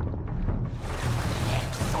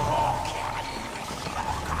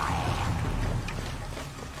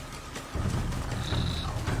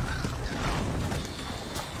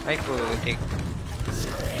 Ay, putik.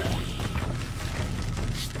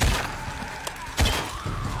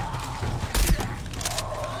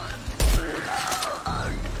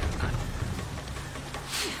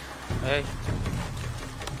 Ay.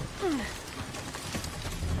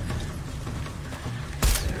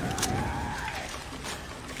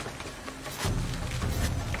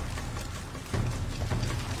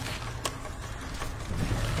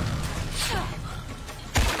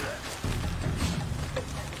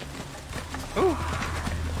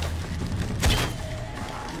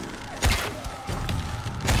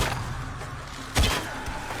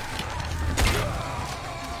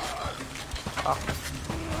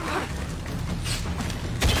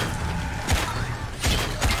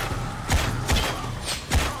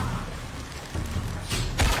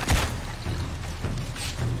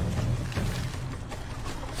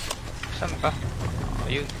 Saan ba?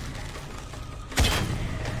 Ayun.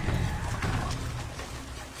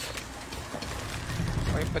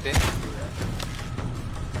 Okay pa din.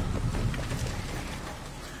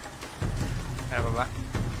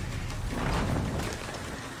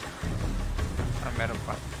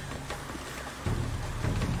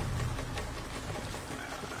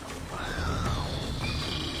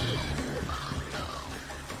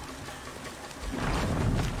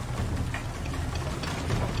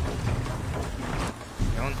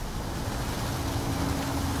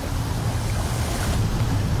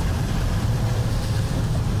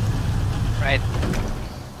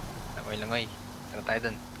 Ngoy. Tara tayo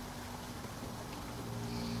dun.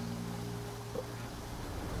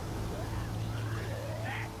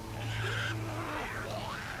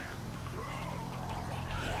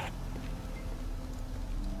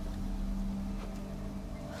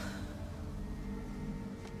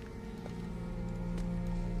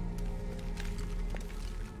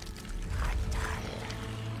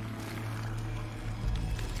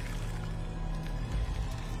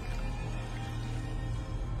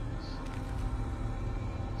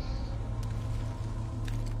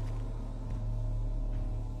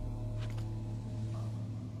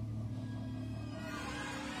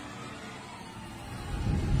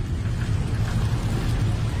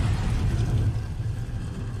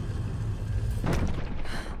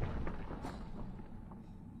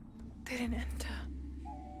 They didn't enter.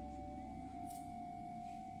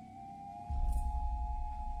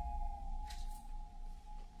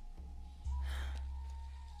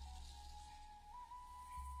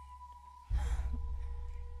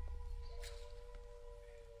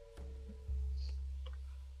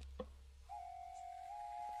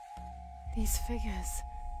 These figures,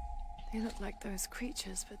 they look like those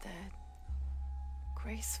creatures, but they're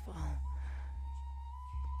graceful.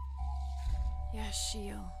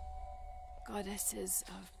 Yashil, goddesses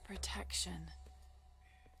of protection.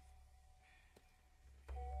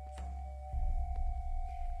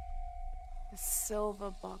 The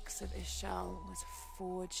silver box of Ishal was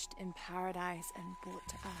forged in paradise and brought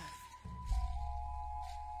to earth.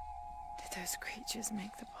 Did those creatures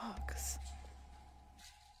make the box?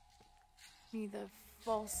 Neither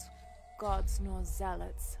false gods nor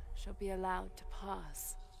zealots shall be allowed to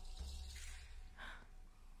pass.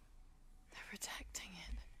 They're protecting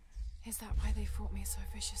it. Is that why they fought me so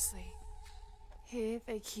viciously? Here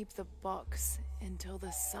they keep the box until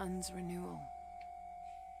the sun's renewal.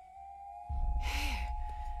 Here.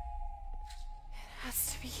 It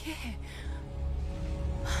has to be here.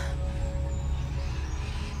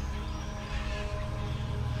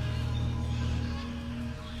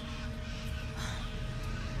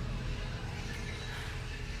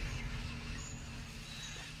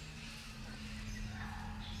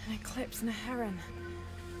 An eclipse and a heron.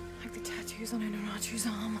 Like the tattoos on Inaratu's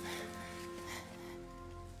arm.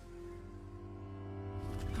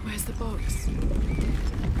 But where's the box?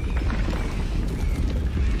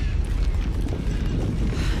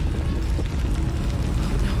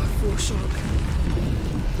 Oh no, a foreshock.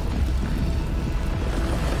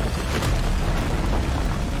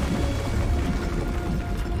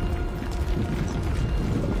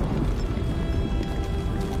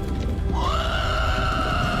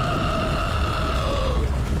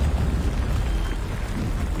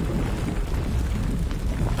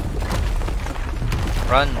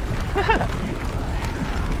 Run.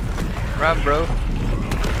 Run, bro.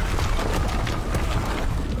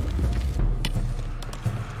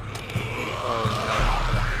 Oh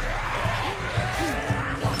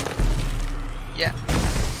no. Yeah.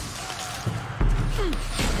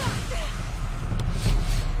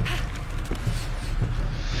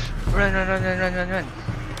 Run, run, run, run, run, run, run.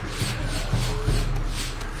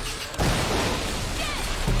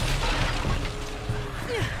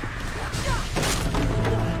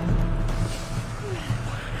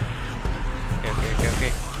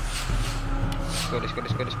 Okay.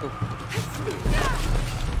 Let's go.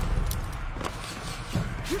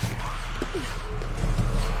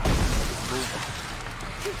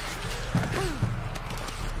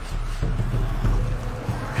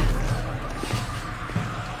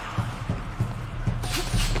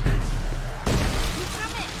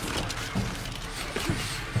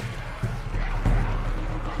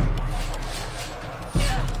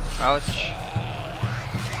 Ouch.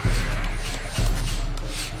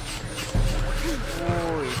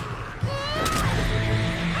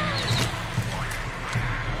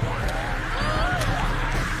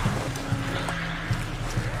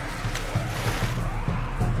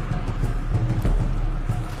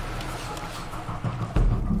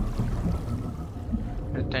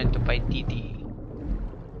 Return to fight Titi.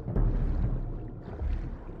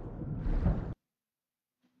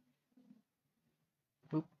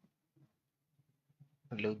 Boop.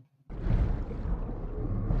 Reload.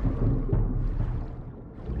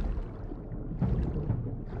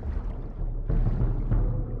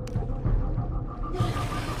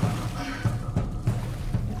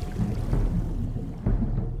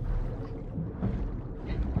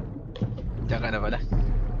 Diyan ka na pala.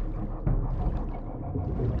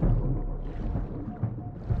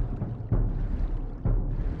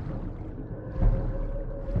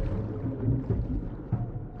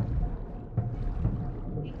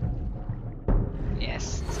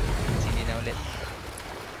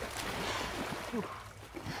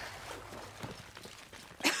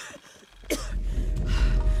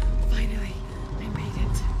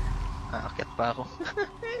 pa ako.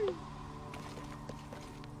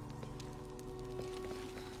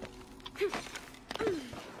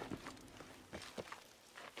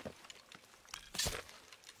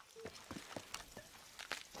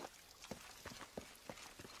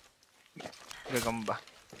 Gagamba.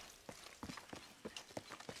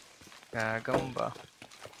 Gagamba.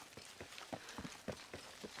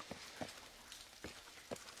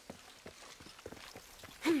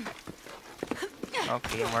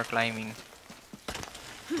 Okay, more climbing.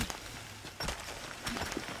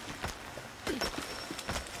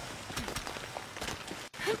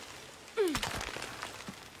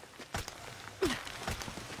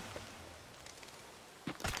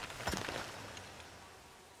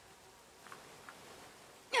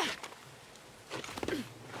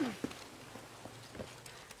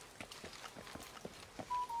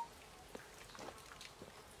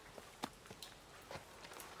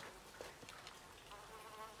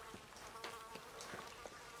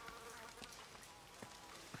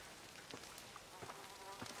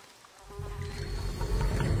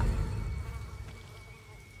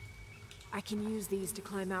 I can use these to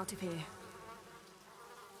climb out of here.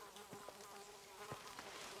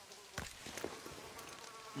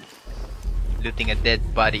 Looting a dead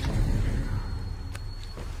body.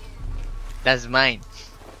 That's mine.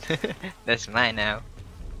 That's mine now.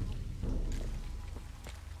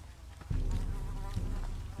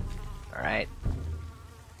 Alright.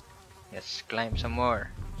 Let's climb some more.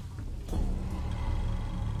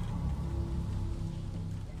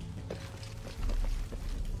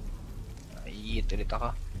 Iit ulit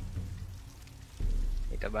ako.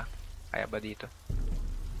 Dito ba? Kaya ba dito?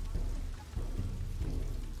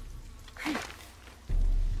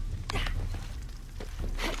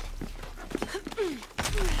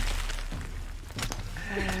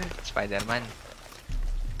 Spider-Man.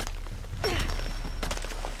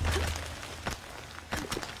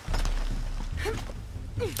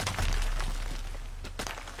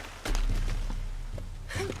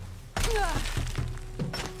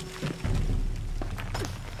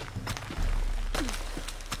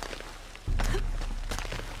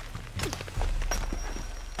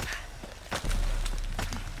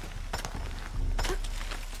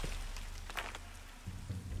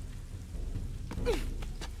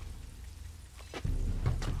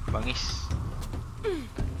 Bangis.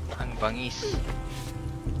 Ang bangis.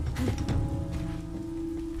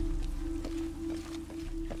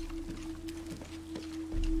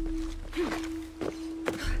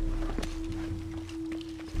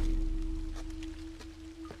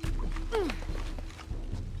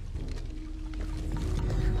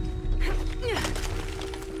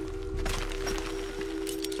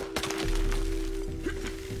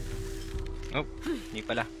 Oh, hindi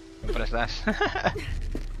pala. Hindi pala sa taas.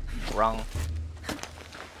 Wrong.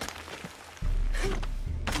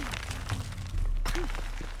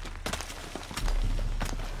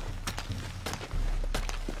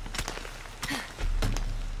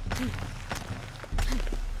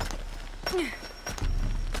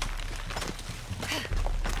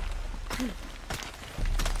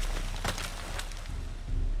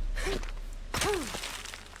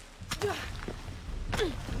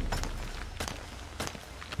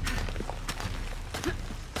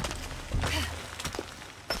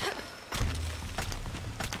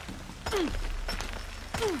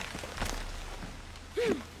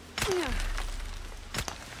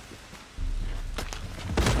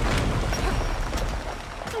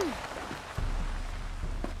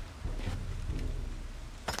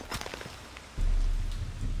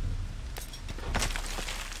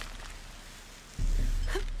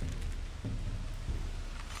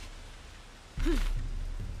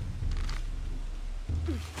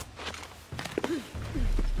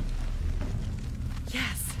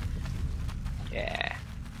 Yeah.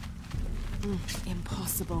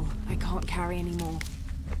 Impossible. I can't carry anymore.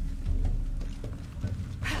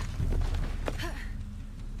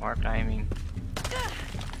 More climbing.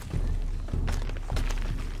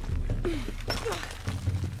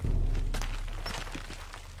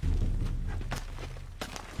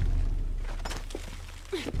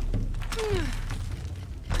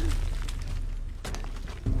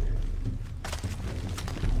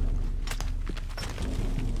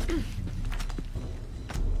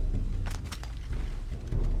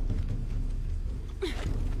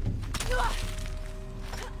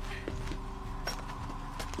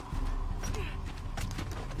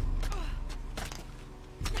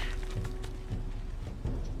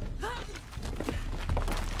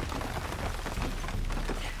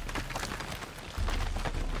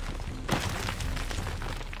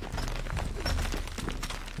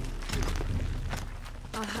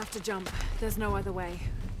 I'll have to jump. There's no other way.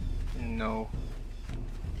 No.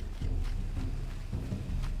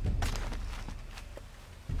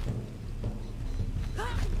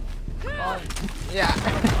 Oh, yeah.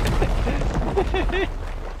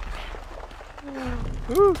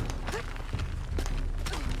 Woo.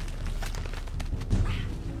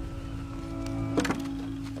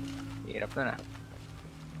 Hirap na.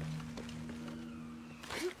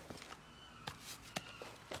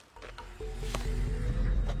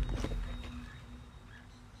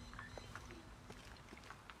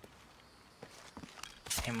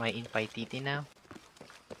 Am I in Paititi now?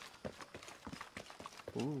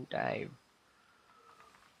 Ooh, dive.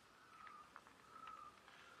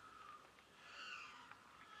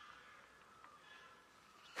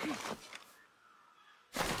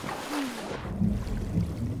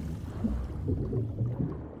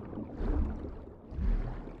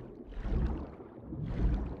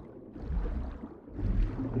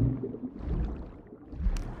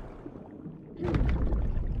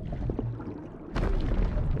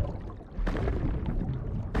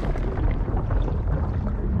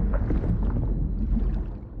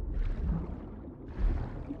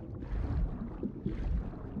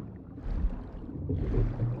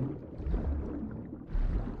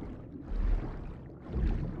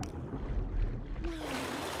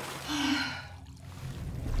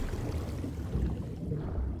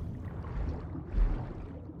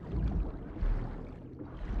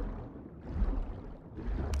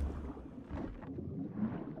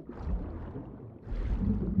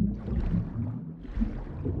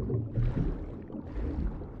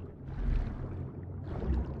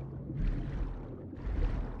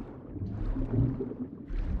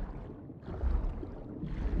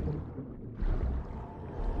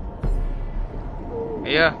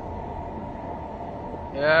 Yeah.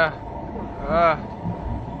 Yeah.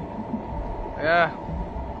 Yeah.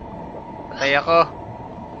 Patay ako.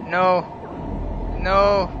 No.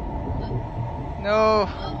 No. No.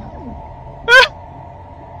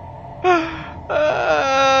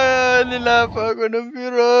 Nilapa ako ng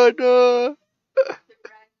pirata.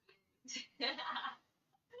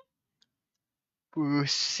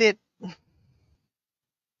 Pusit.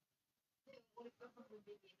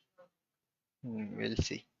 We'll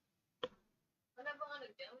see.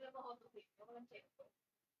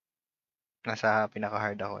 Nasa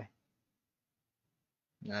pinaka-hard ako eh.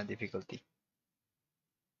 Na difficulty.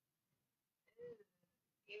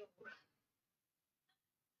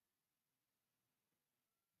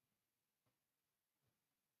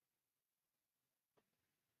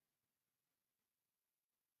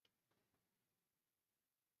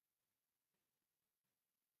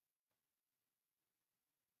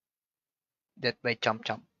 Death by Chomp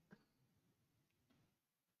Chomp.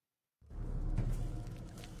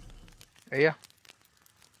 Aya.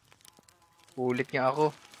 Ulit niya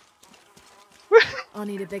ako. I'll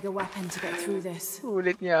need a bigger weapon to get through this.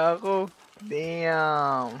 Ulit niya ako.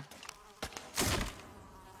 Damn.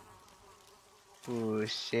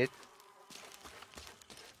 Bullshit.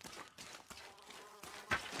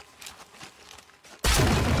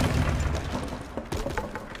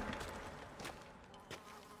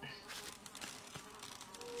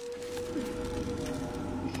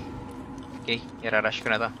 Okay, irarush ko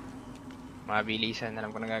na to. Mabilisan,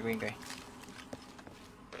 alam ko na gagawin ko eh.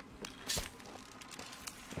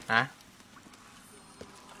 Ha?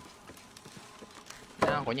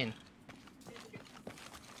 Kailangan ko niyan.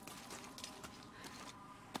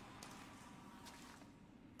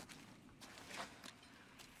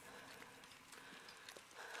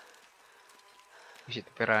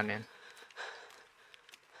 Visit opera na yan.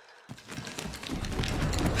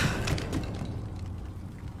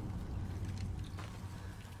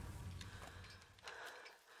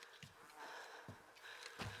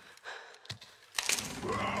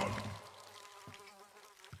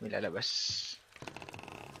 Nilalabas.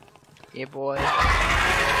 Yeah, boy.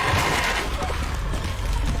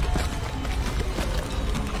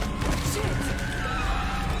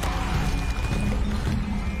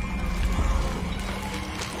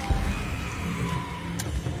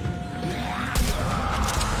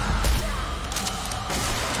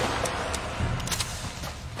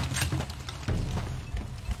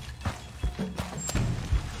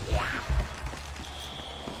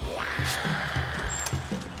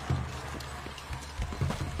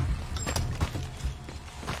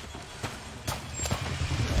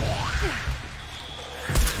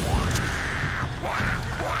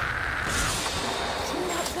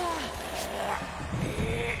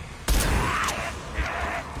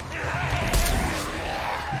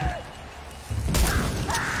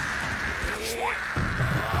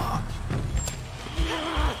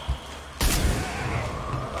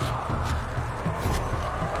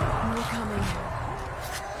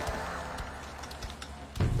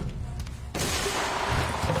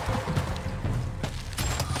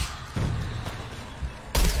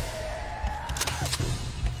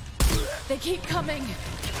 They keep coming.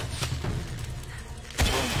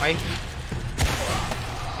 Boom. Ay.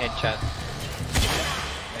 Headshot.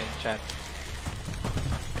 Headshot.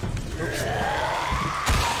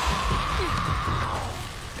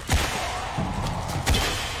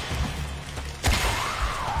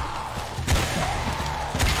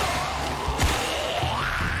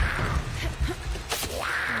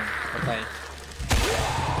 Patay.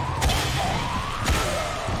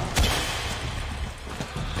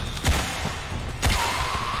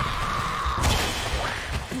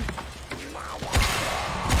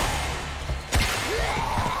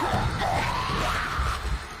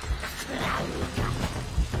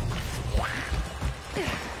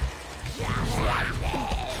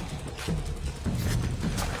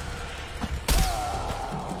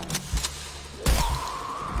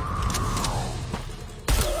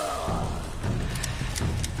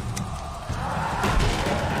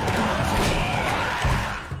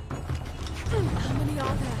 How many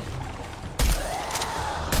are there?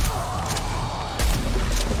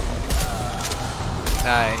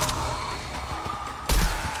 Die.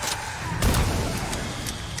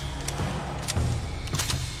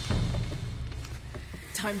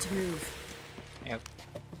 Time to move. Yep.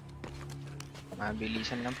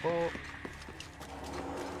 Mabilisan lang po.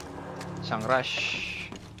 Isang rush.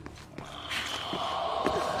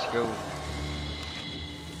 Let's go.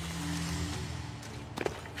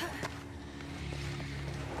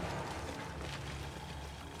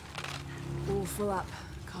 All full up.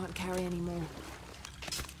 Can't carry any more.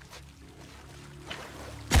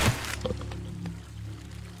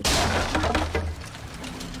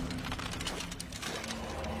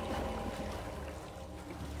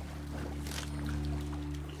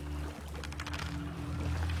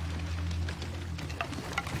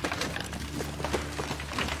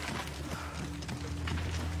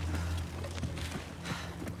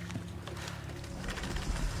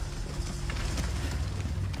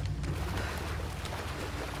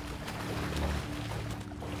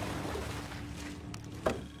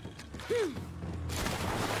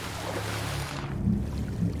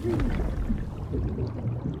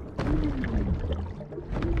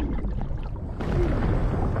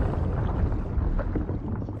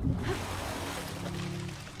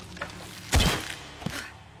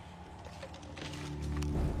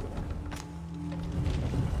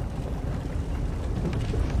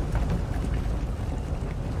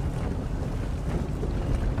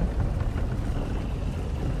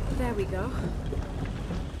 There we go.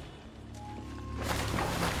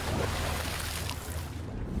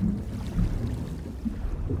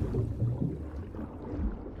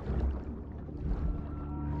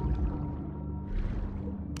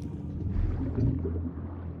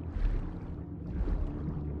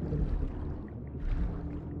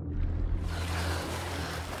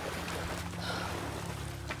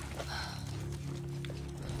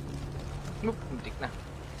 Oop, muntik na.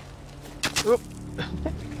 Oop.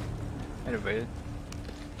 Ano ba yun?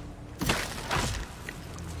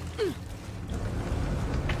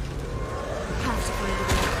 Have to find a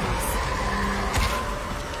way across.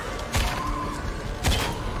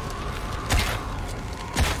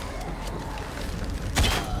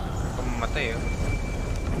 Pamamatay oh.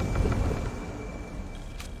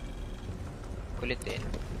 Kulit din.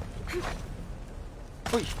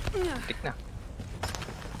 Uy! Muntik na.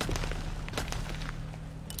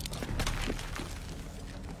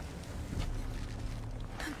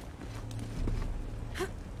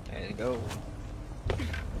 Let's go.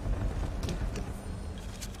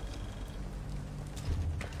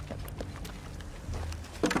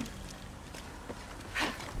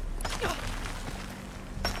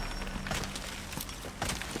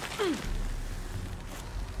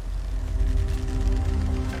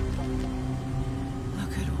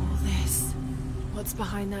 Look at all this. What's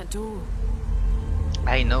behind that door?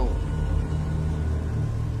 I know.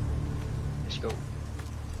 Let's go.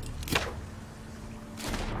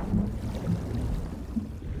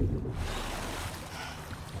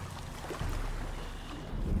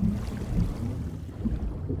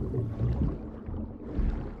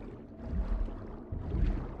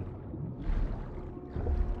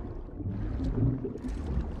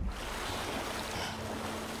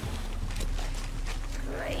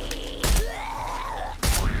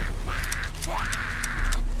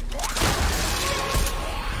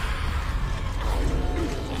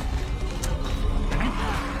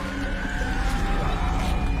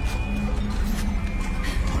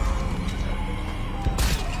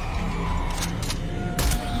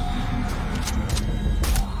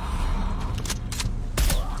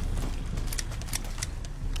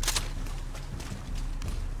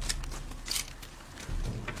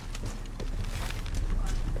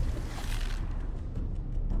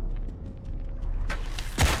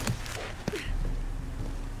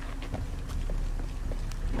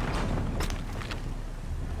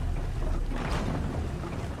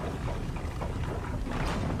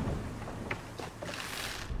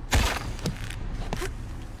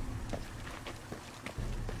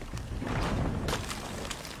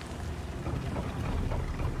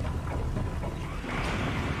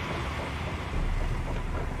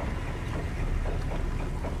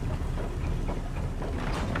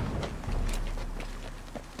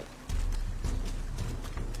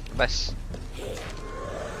 Labas.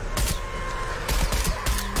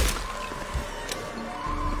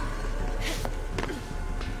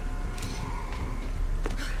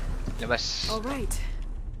 Labas. All right.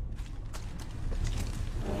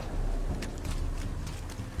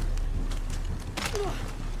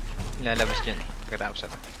 Lalabas dyan eh. Pagkatapos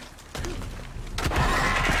ito.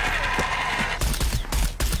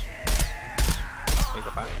 Uy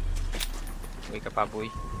ka pa. Uy ka pa,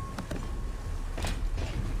 boy.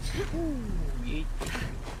 Yeet.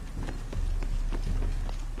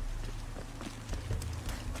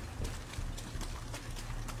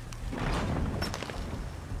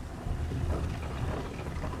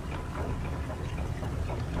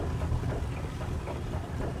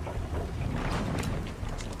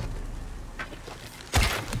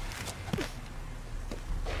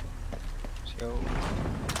 Let's go.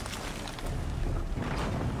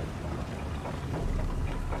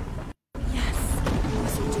 Yes.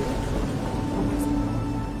 What's he doing?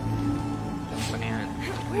 Ano na yan?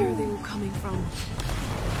 Where are they all coming from?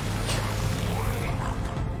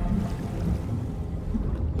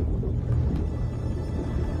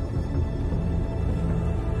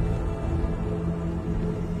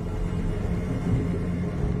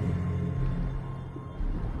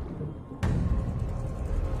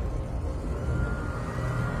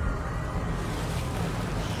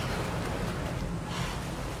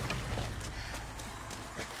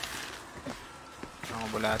 Mga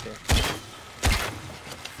bulate.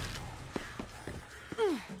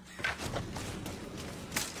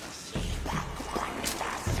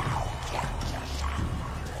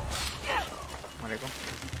 Malay ko.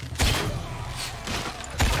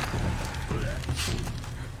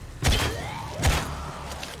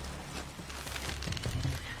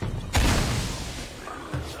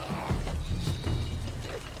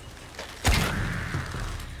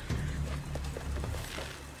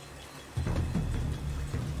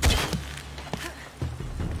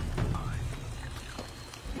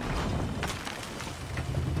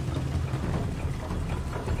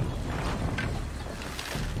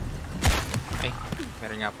 Ay,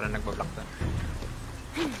 meron nga pala nagbablock doon.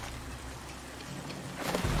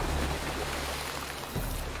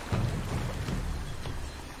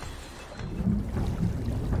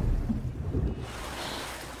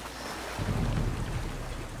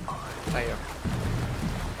 Tayo.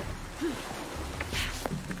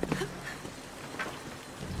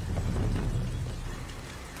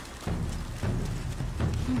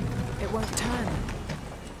 It won't turn.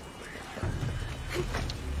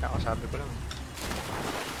 Kakasabi ko lang.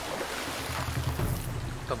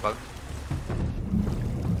 Ito bug.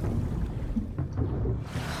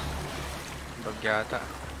 Bug yata.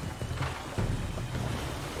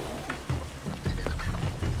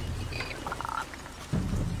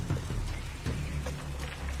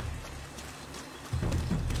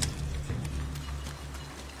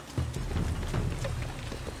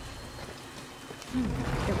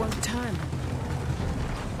 It won't turn.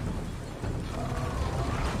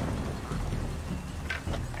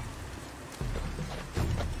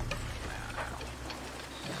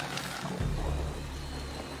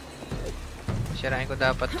 Sirain ko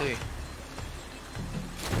dapat to eh.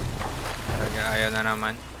 Talaga ayaw na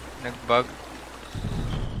naman. Nag-bug.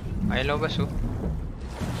 Ayaw ba so?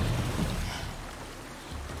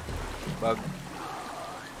 Bug.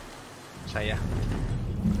 Saya.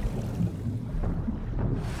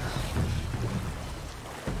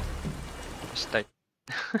 Start.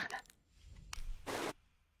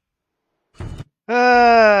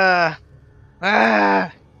 Ah! Ah!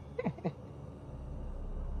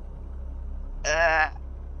 Ah!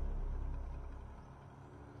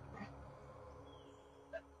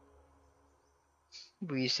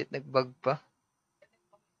 Buisit, nag-bug pa.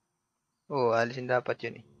 Oo, alisin dapat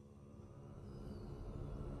yun eh.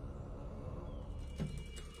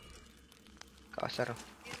 Kasar.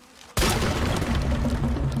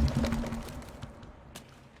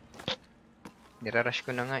 Nirarush ko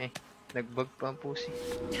na nga eh. Nag-bug pa ang pusi.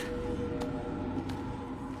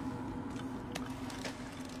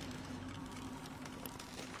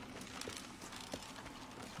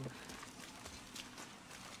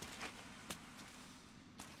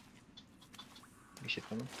 Visit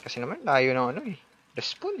naman. Kasi naman layo ng ano eh.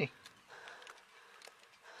 Respawn eh.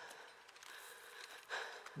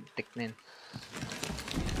 Tik na yun.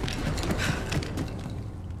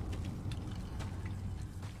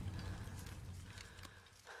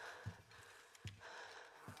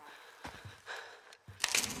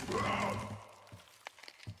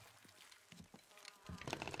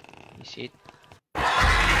 Visit.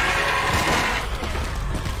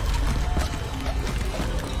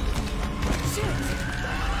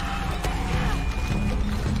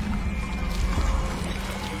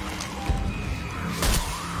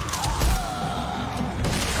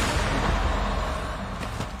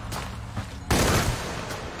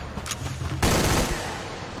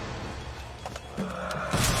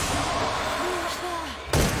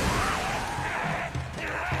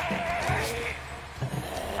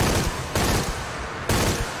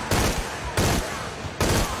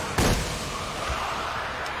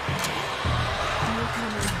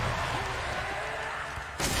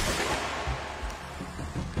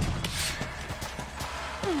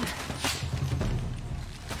 Keep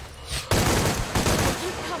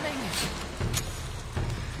coming.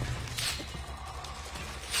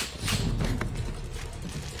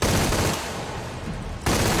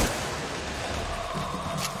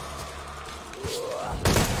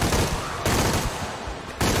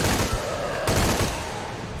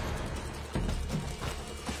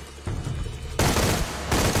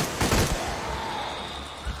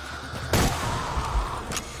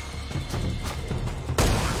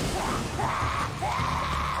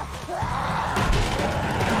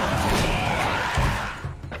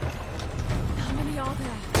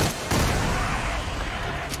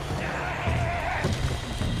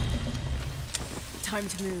 Time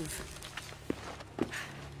to move.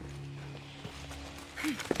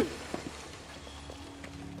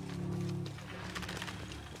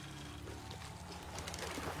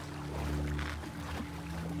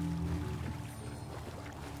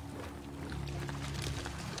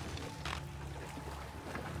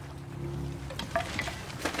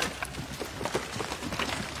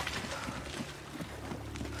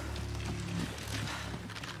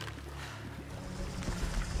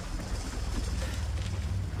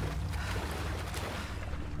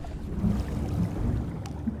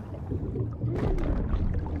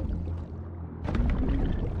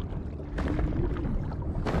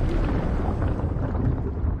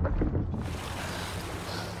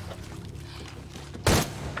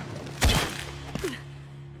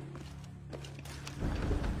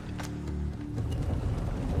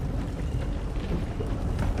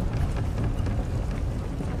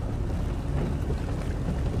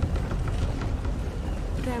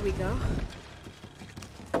 There we go.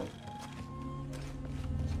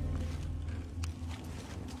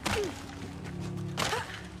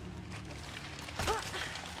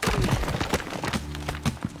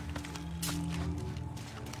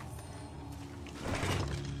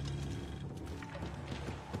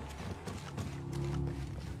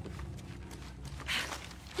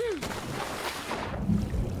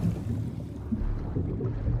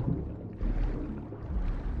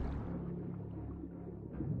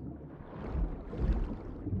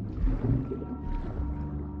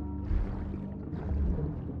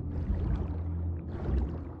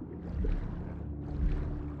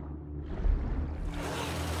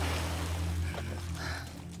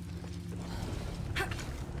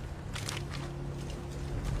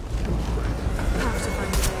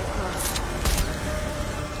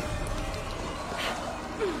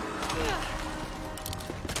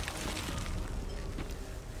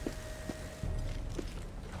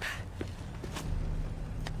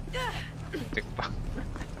 Tik pa.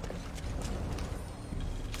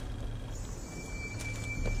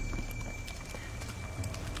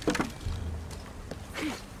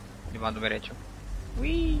 Di ba dumiretso?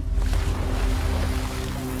 Whee!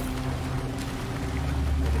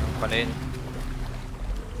 Ganun pala yun.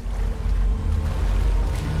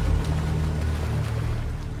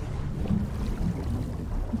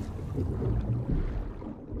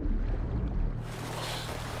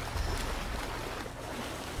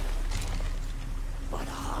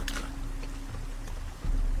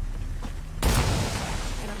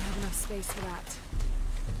 Space for that.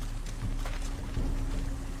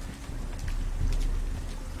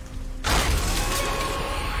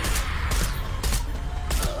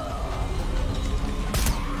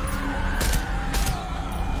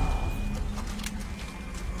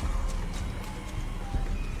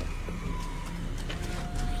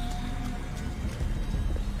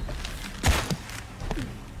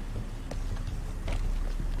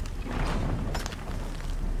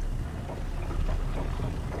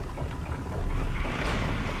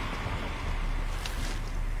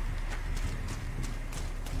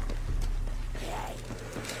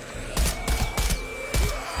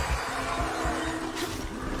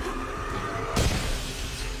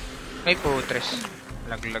 Ay, putres.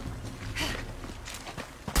 Laglag.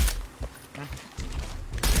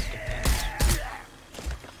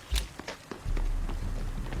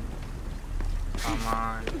 Come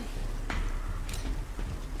on.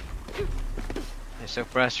 It's so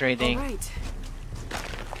frustrating. All right.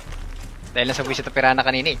 Dahil nasa buwisit na pirana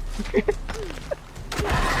kanina eh.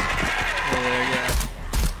 There you go.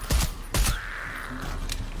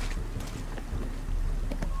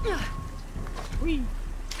 Whee!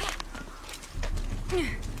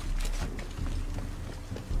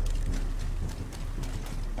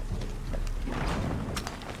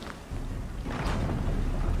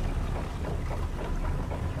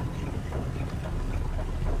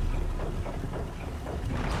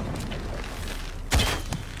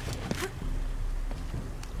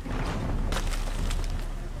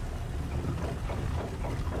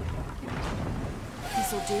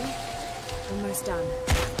 This'll do. Almost done.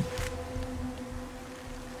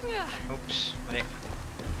 Oops, mali.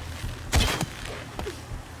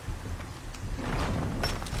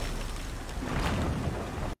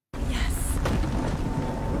 Yes.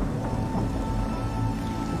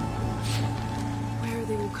 Where are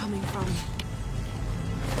they all coming from?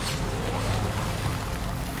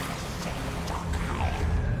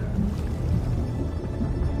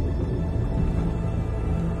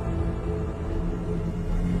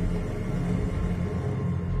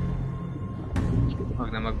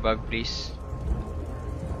 Huwag na mag-bug, please.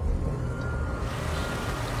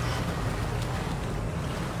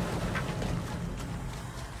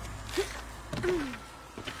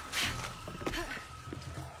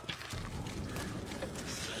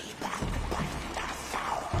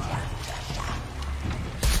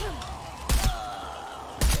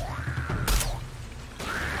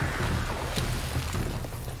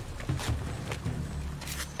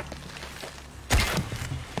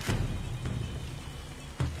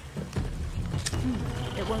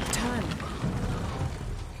 It won't turn.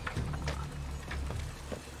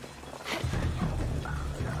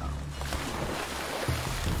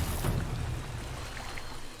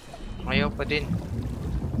 Ayaw pa din.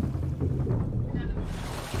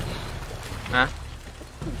 Ha?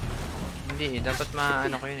 Hindi, dapat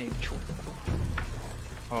maano ko yun eh.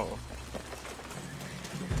 Oo.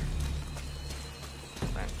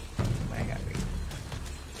 May gagawin.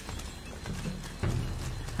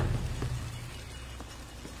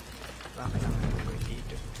 Bakit naman ko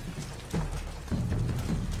dito?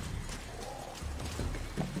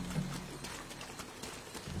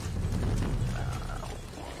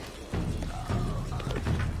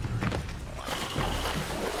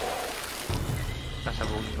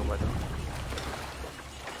 Sasabugin ko ba ito?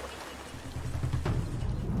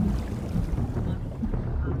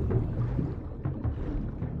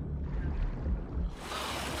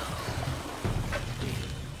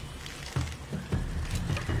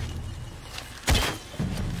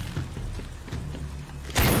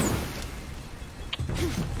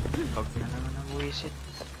 Huwag na naman ang buwisit.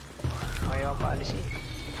 Ayaw paalisin.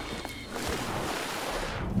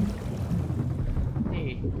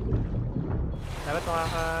 Eh. Dapat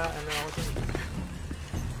ano ako dun.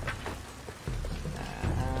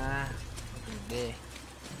 Hindi.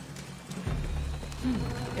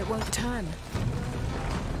 It won't turn.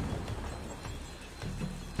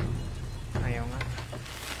 Ayaw nga.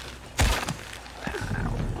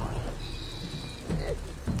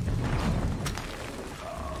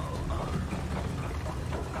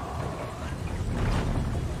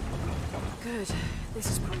 Good. This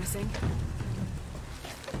is promising.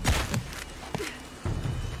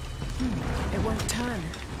 It won't turn.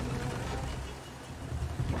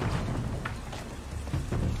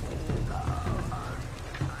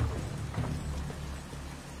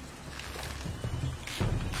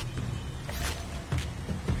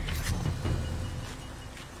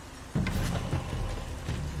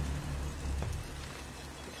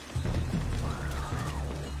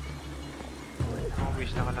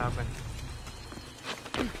 Wish na kalaban.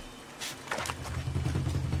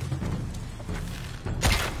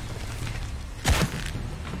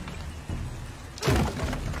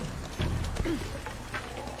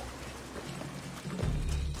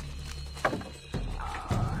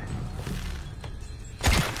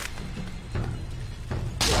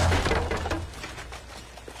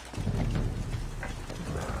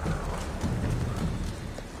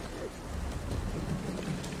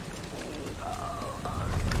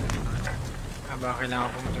 Baka kailangan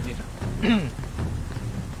pumunta dito.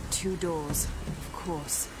 2 doors, of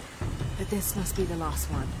course. But this must be the last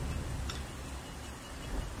one.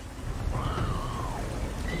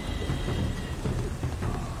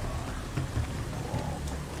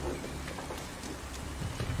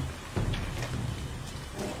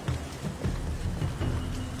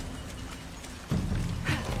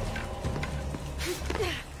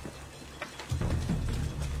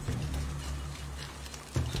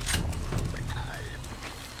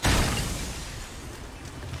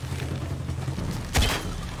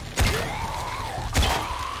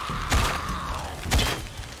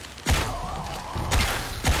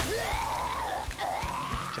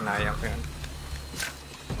 Sinayang ko yun.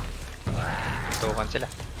 Tukan sila.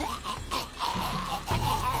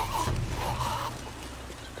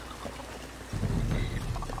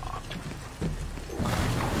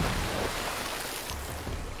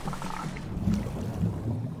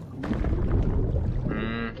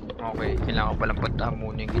 Okay. Kailangan ko palang puntahan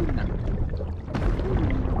muna yung gitna.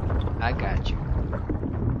 I got you.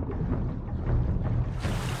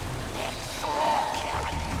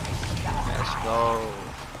 Let's Go.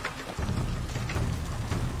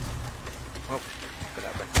 Oh,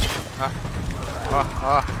 kalaban.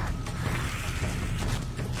 Ah.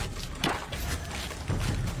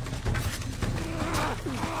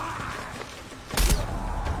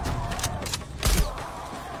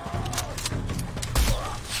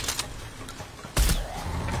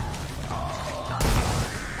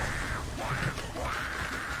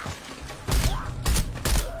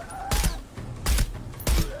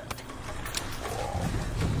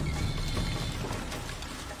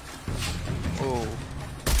 Oh.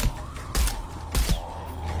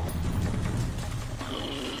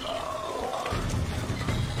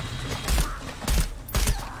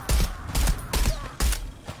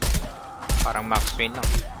 Parang max pain lang.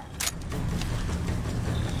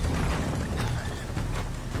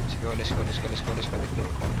 Let's go.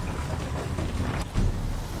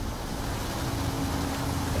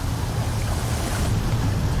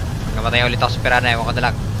 Namatay ulit ako sa pirana, ewan ko na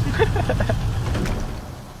lang.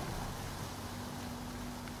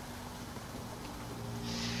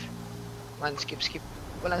 Man, skip.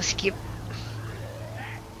 Walang skip.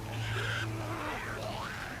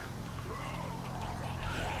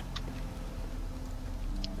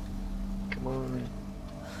 Come on.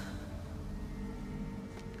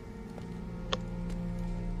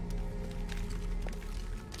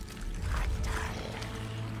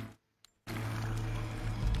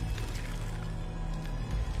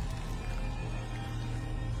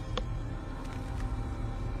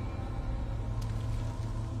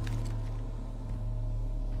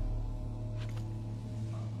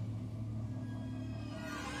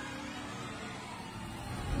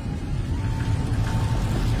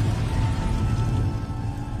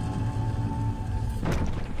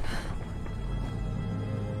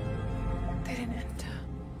 They didn't enter.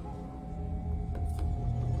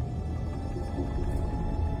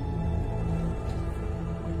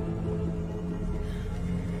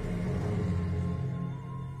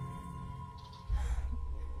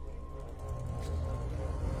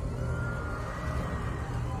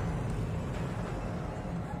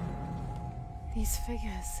 These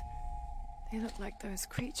figures, they look like those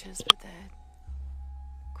creatures, but they're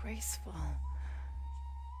graceful.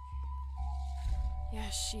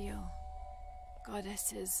 Yashil,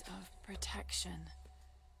 goddesses of protection.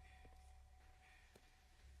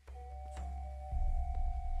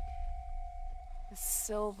 The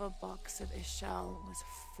silver box of Ishal was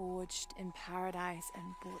forged in paradise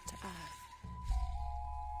and brought to earth.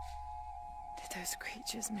 Did those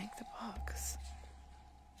creatures make the box?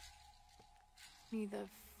 Neither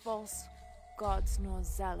false gods nor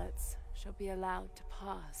zealots shall be allowed to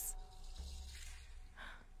pass.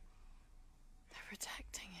 They're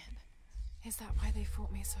protecting it. Is that why they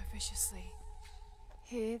fought me so viciously?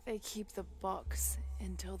 Here they keep the box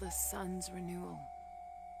until the sun's renewal.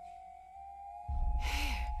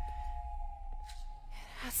 Here.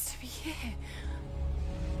 It has to be here.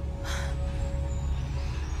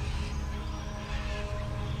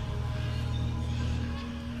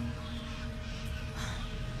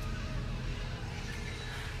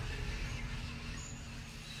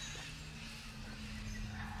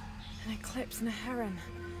 An eclipse and a heron,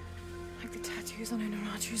 like the tattoos on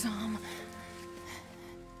Unaratu's arm.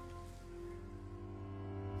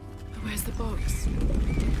 But where's the box?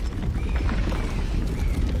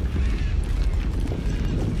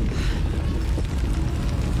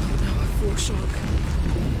 Now a foreshock.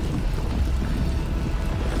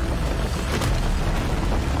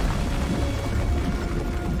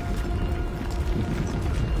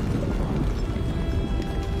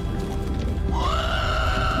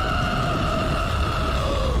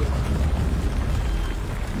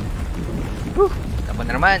 Tama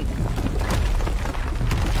na naman.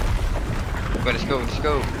 Let's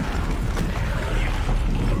go.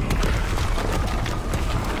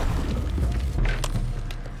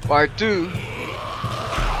 Part 2.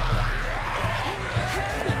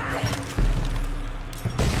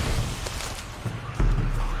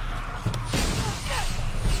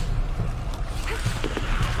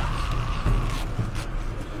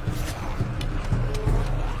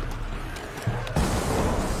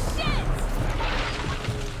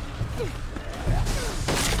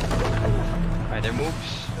 Their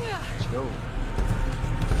moves. Let's go.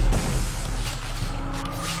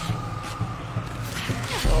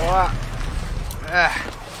 Oh,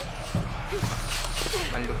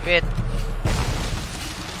 malupit.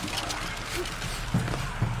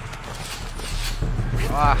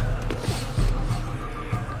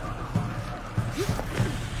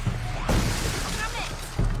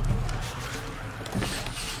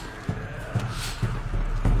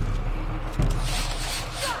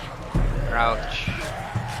 Ouch.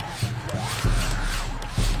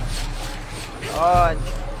 On.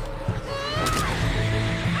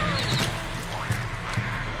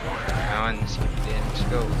 Come on, skip din. Let's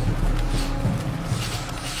go.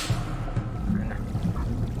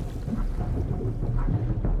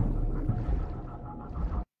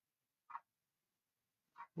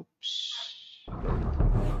 Oops.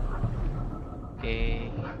 Okay.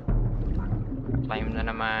 Climb na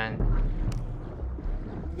naman.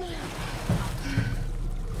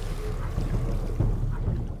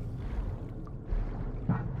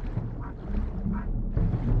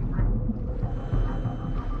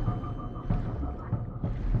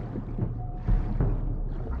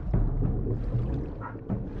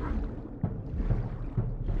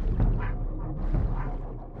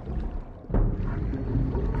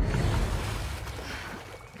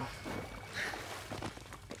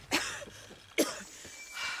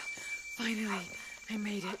 Finally, I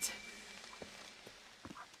made it.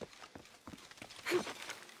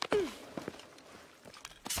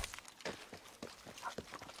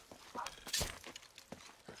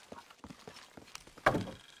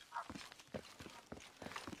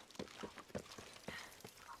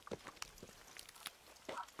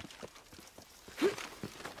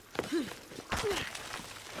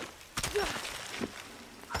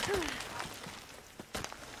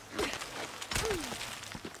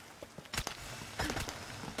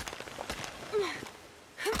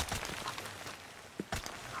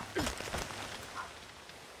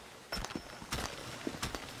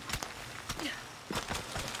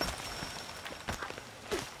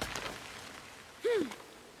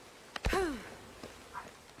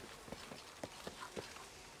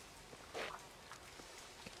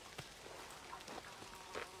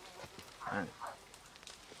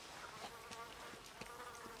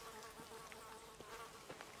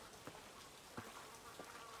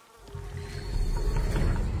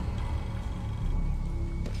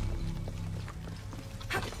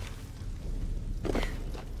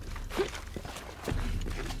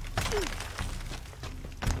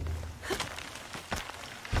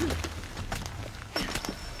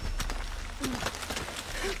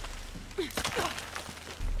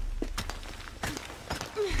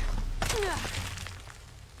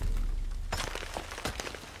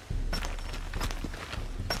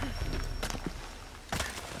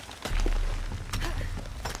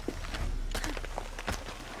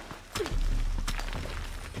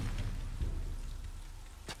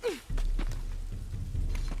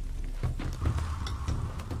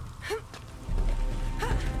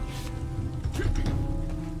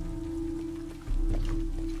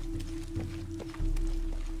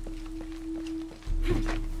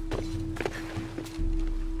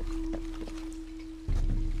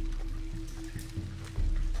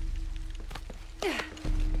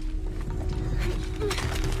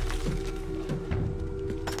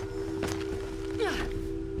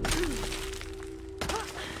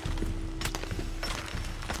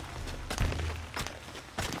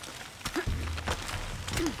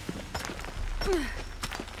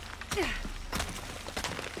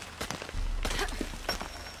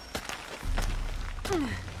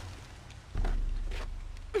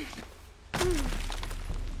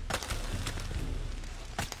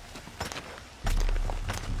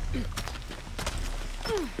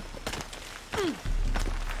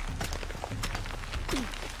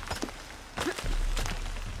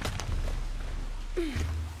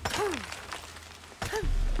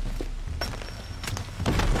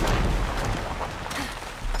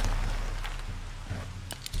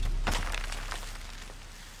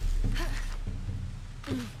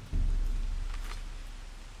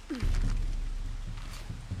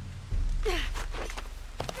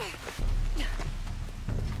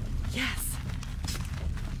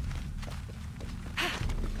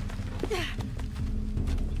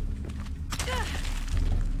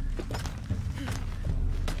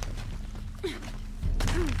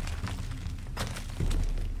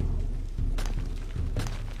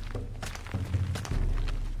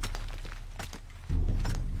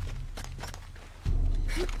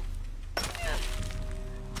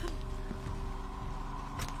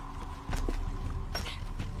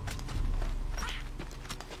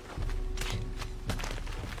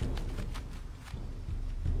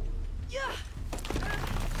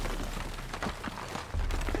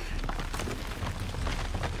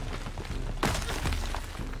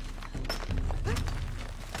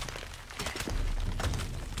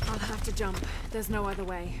 To jump. There's no other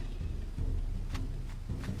way.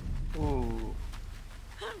 Ooh.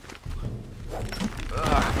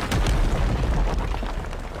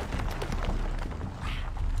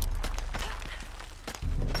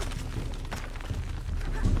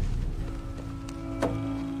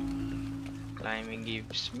 Timing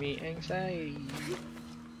gives me anxiety.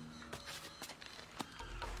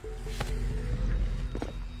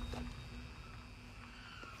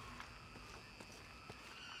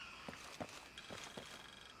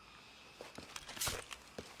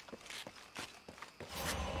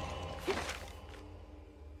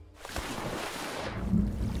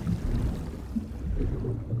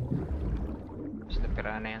 Basta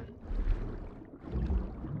pira na yan.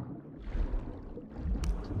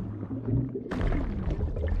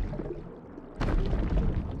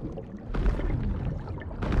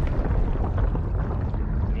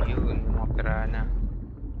 Ayun, mga pira na.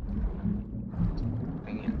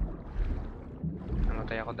 Tingin.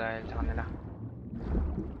 Namatay ako dahil sa kanila.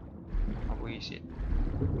 Mabuisit.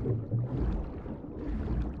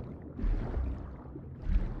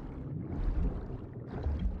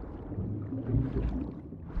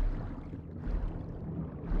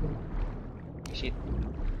 Shit.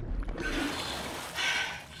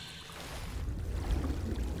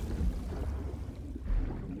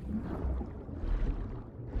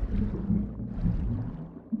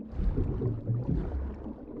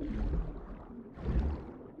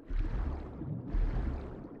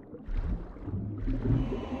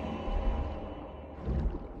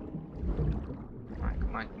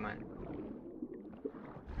 Come on.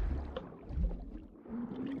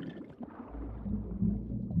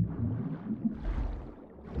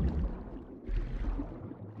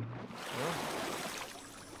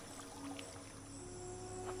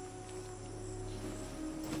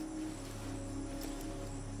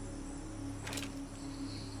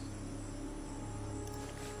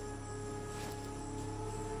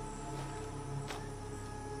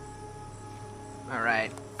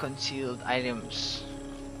 Alright, concealed items.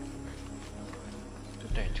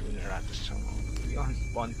 Turn to Narato. So, yun,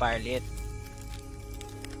 bonfire lit.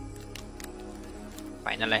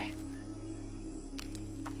 Finally.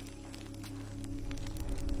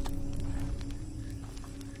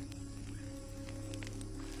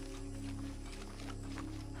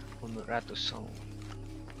 Narato zone.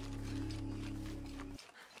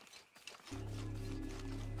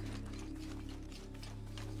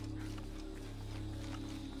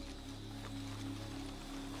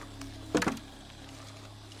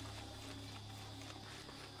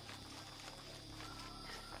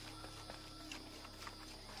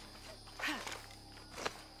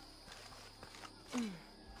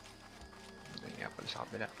 Doon nga pala sa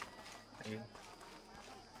kabila. Ayun.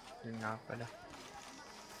 Yun nga pala.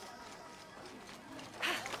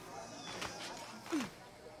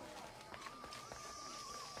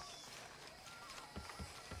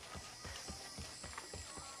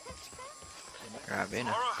 Grabe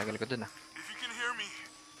na. Tagal ko dun ah. If you can hear me,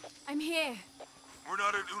 I'm here. we're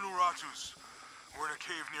not at Unuratu's. We're in a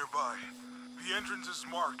cave nearby. The entrance is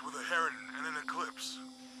marked with a heron and an eclipse.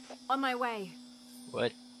 On my way.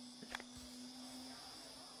 What?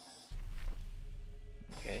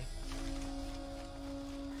 Okay.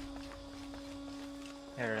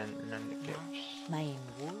 Heron and eclipse.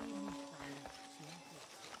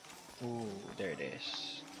 Ooh, there it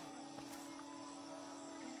is.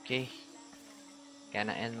 Okay.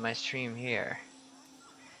 Gonna end my stream here.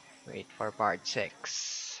 Wait for part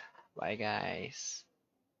 6. Bye guys.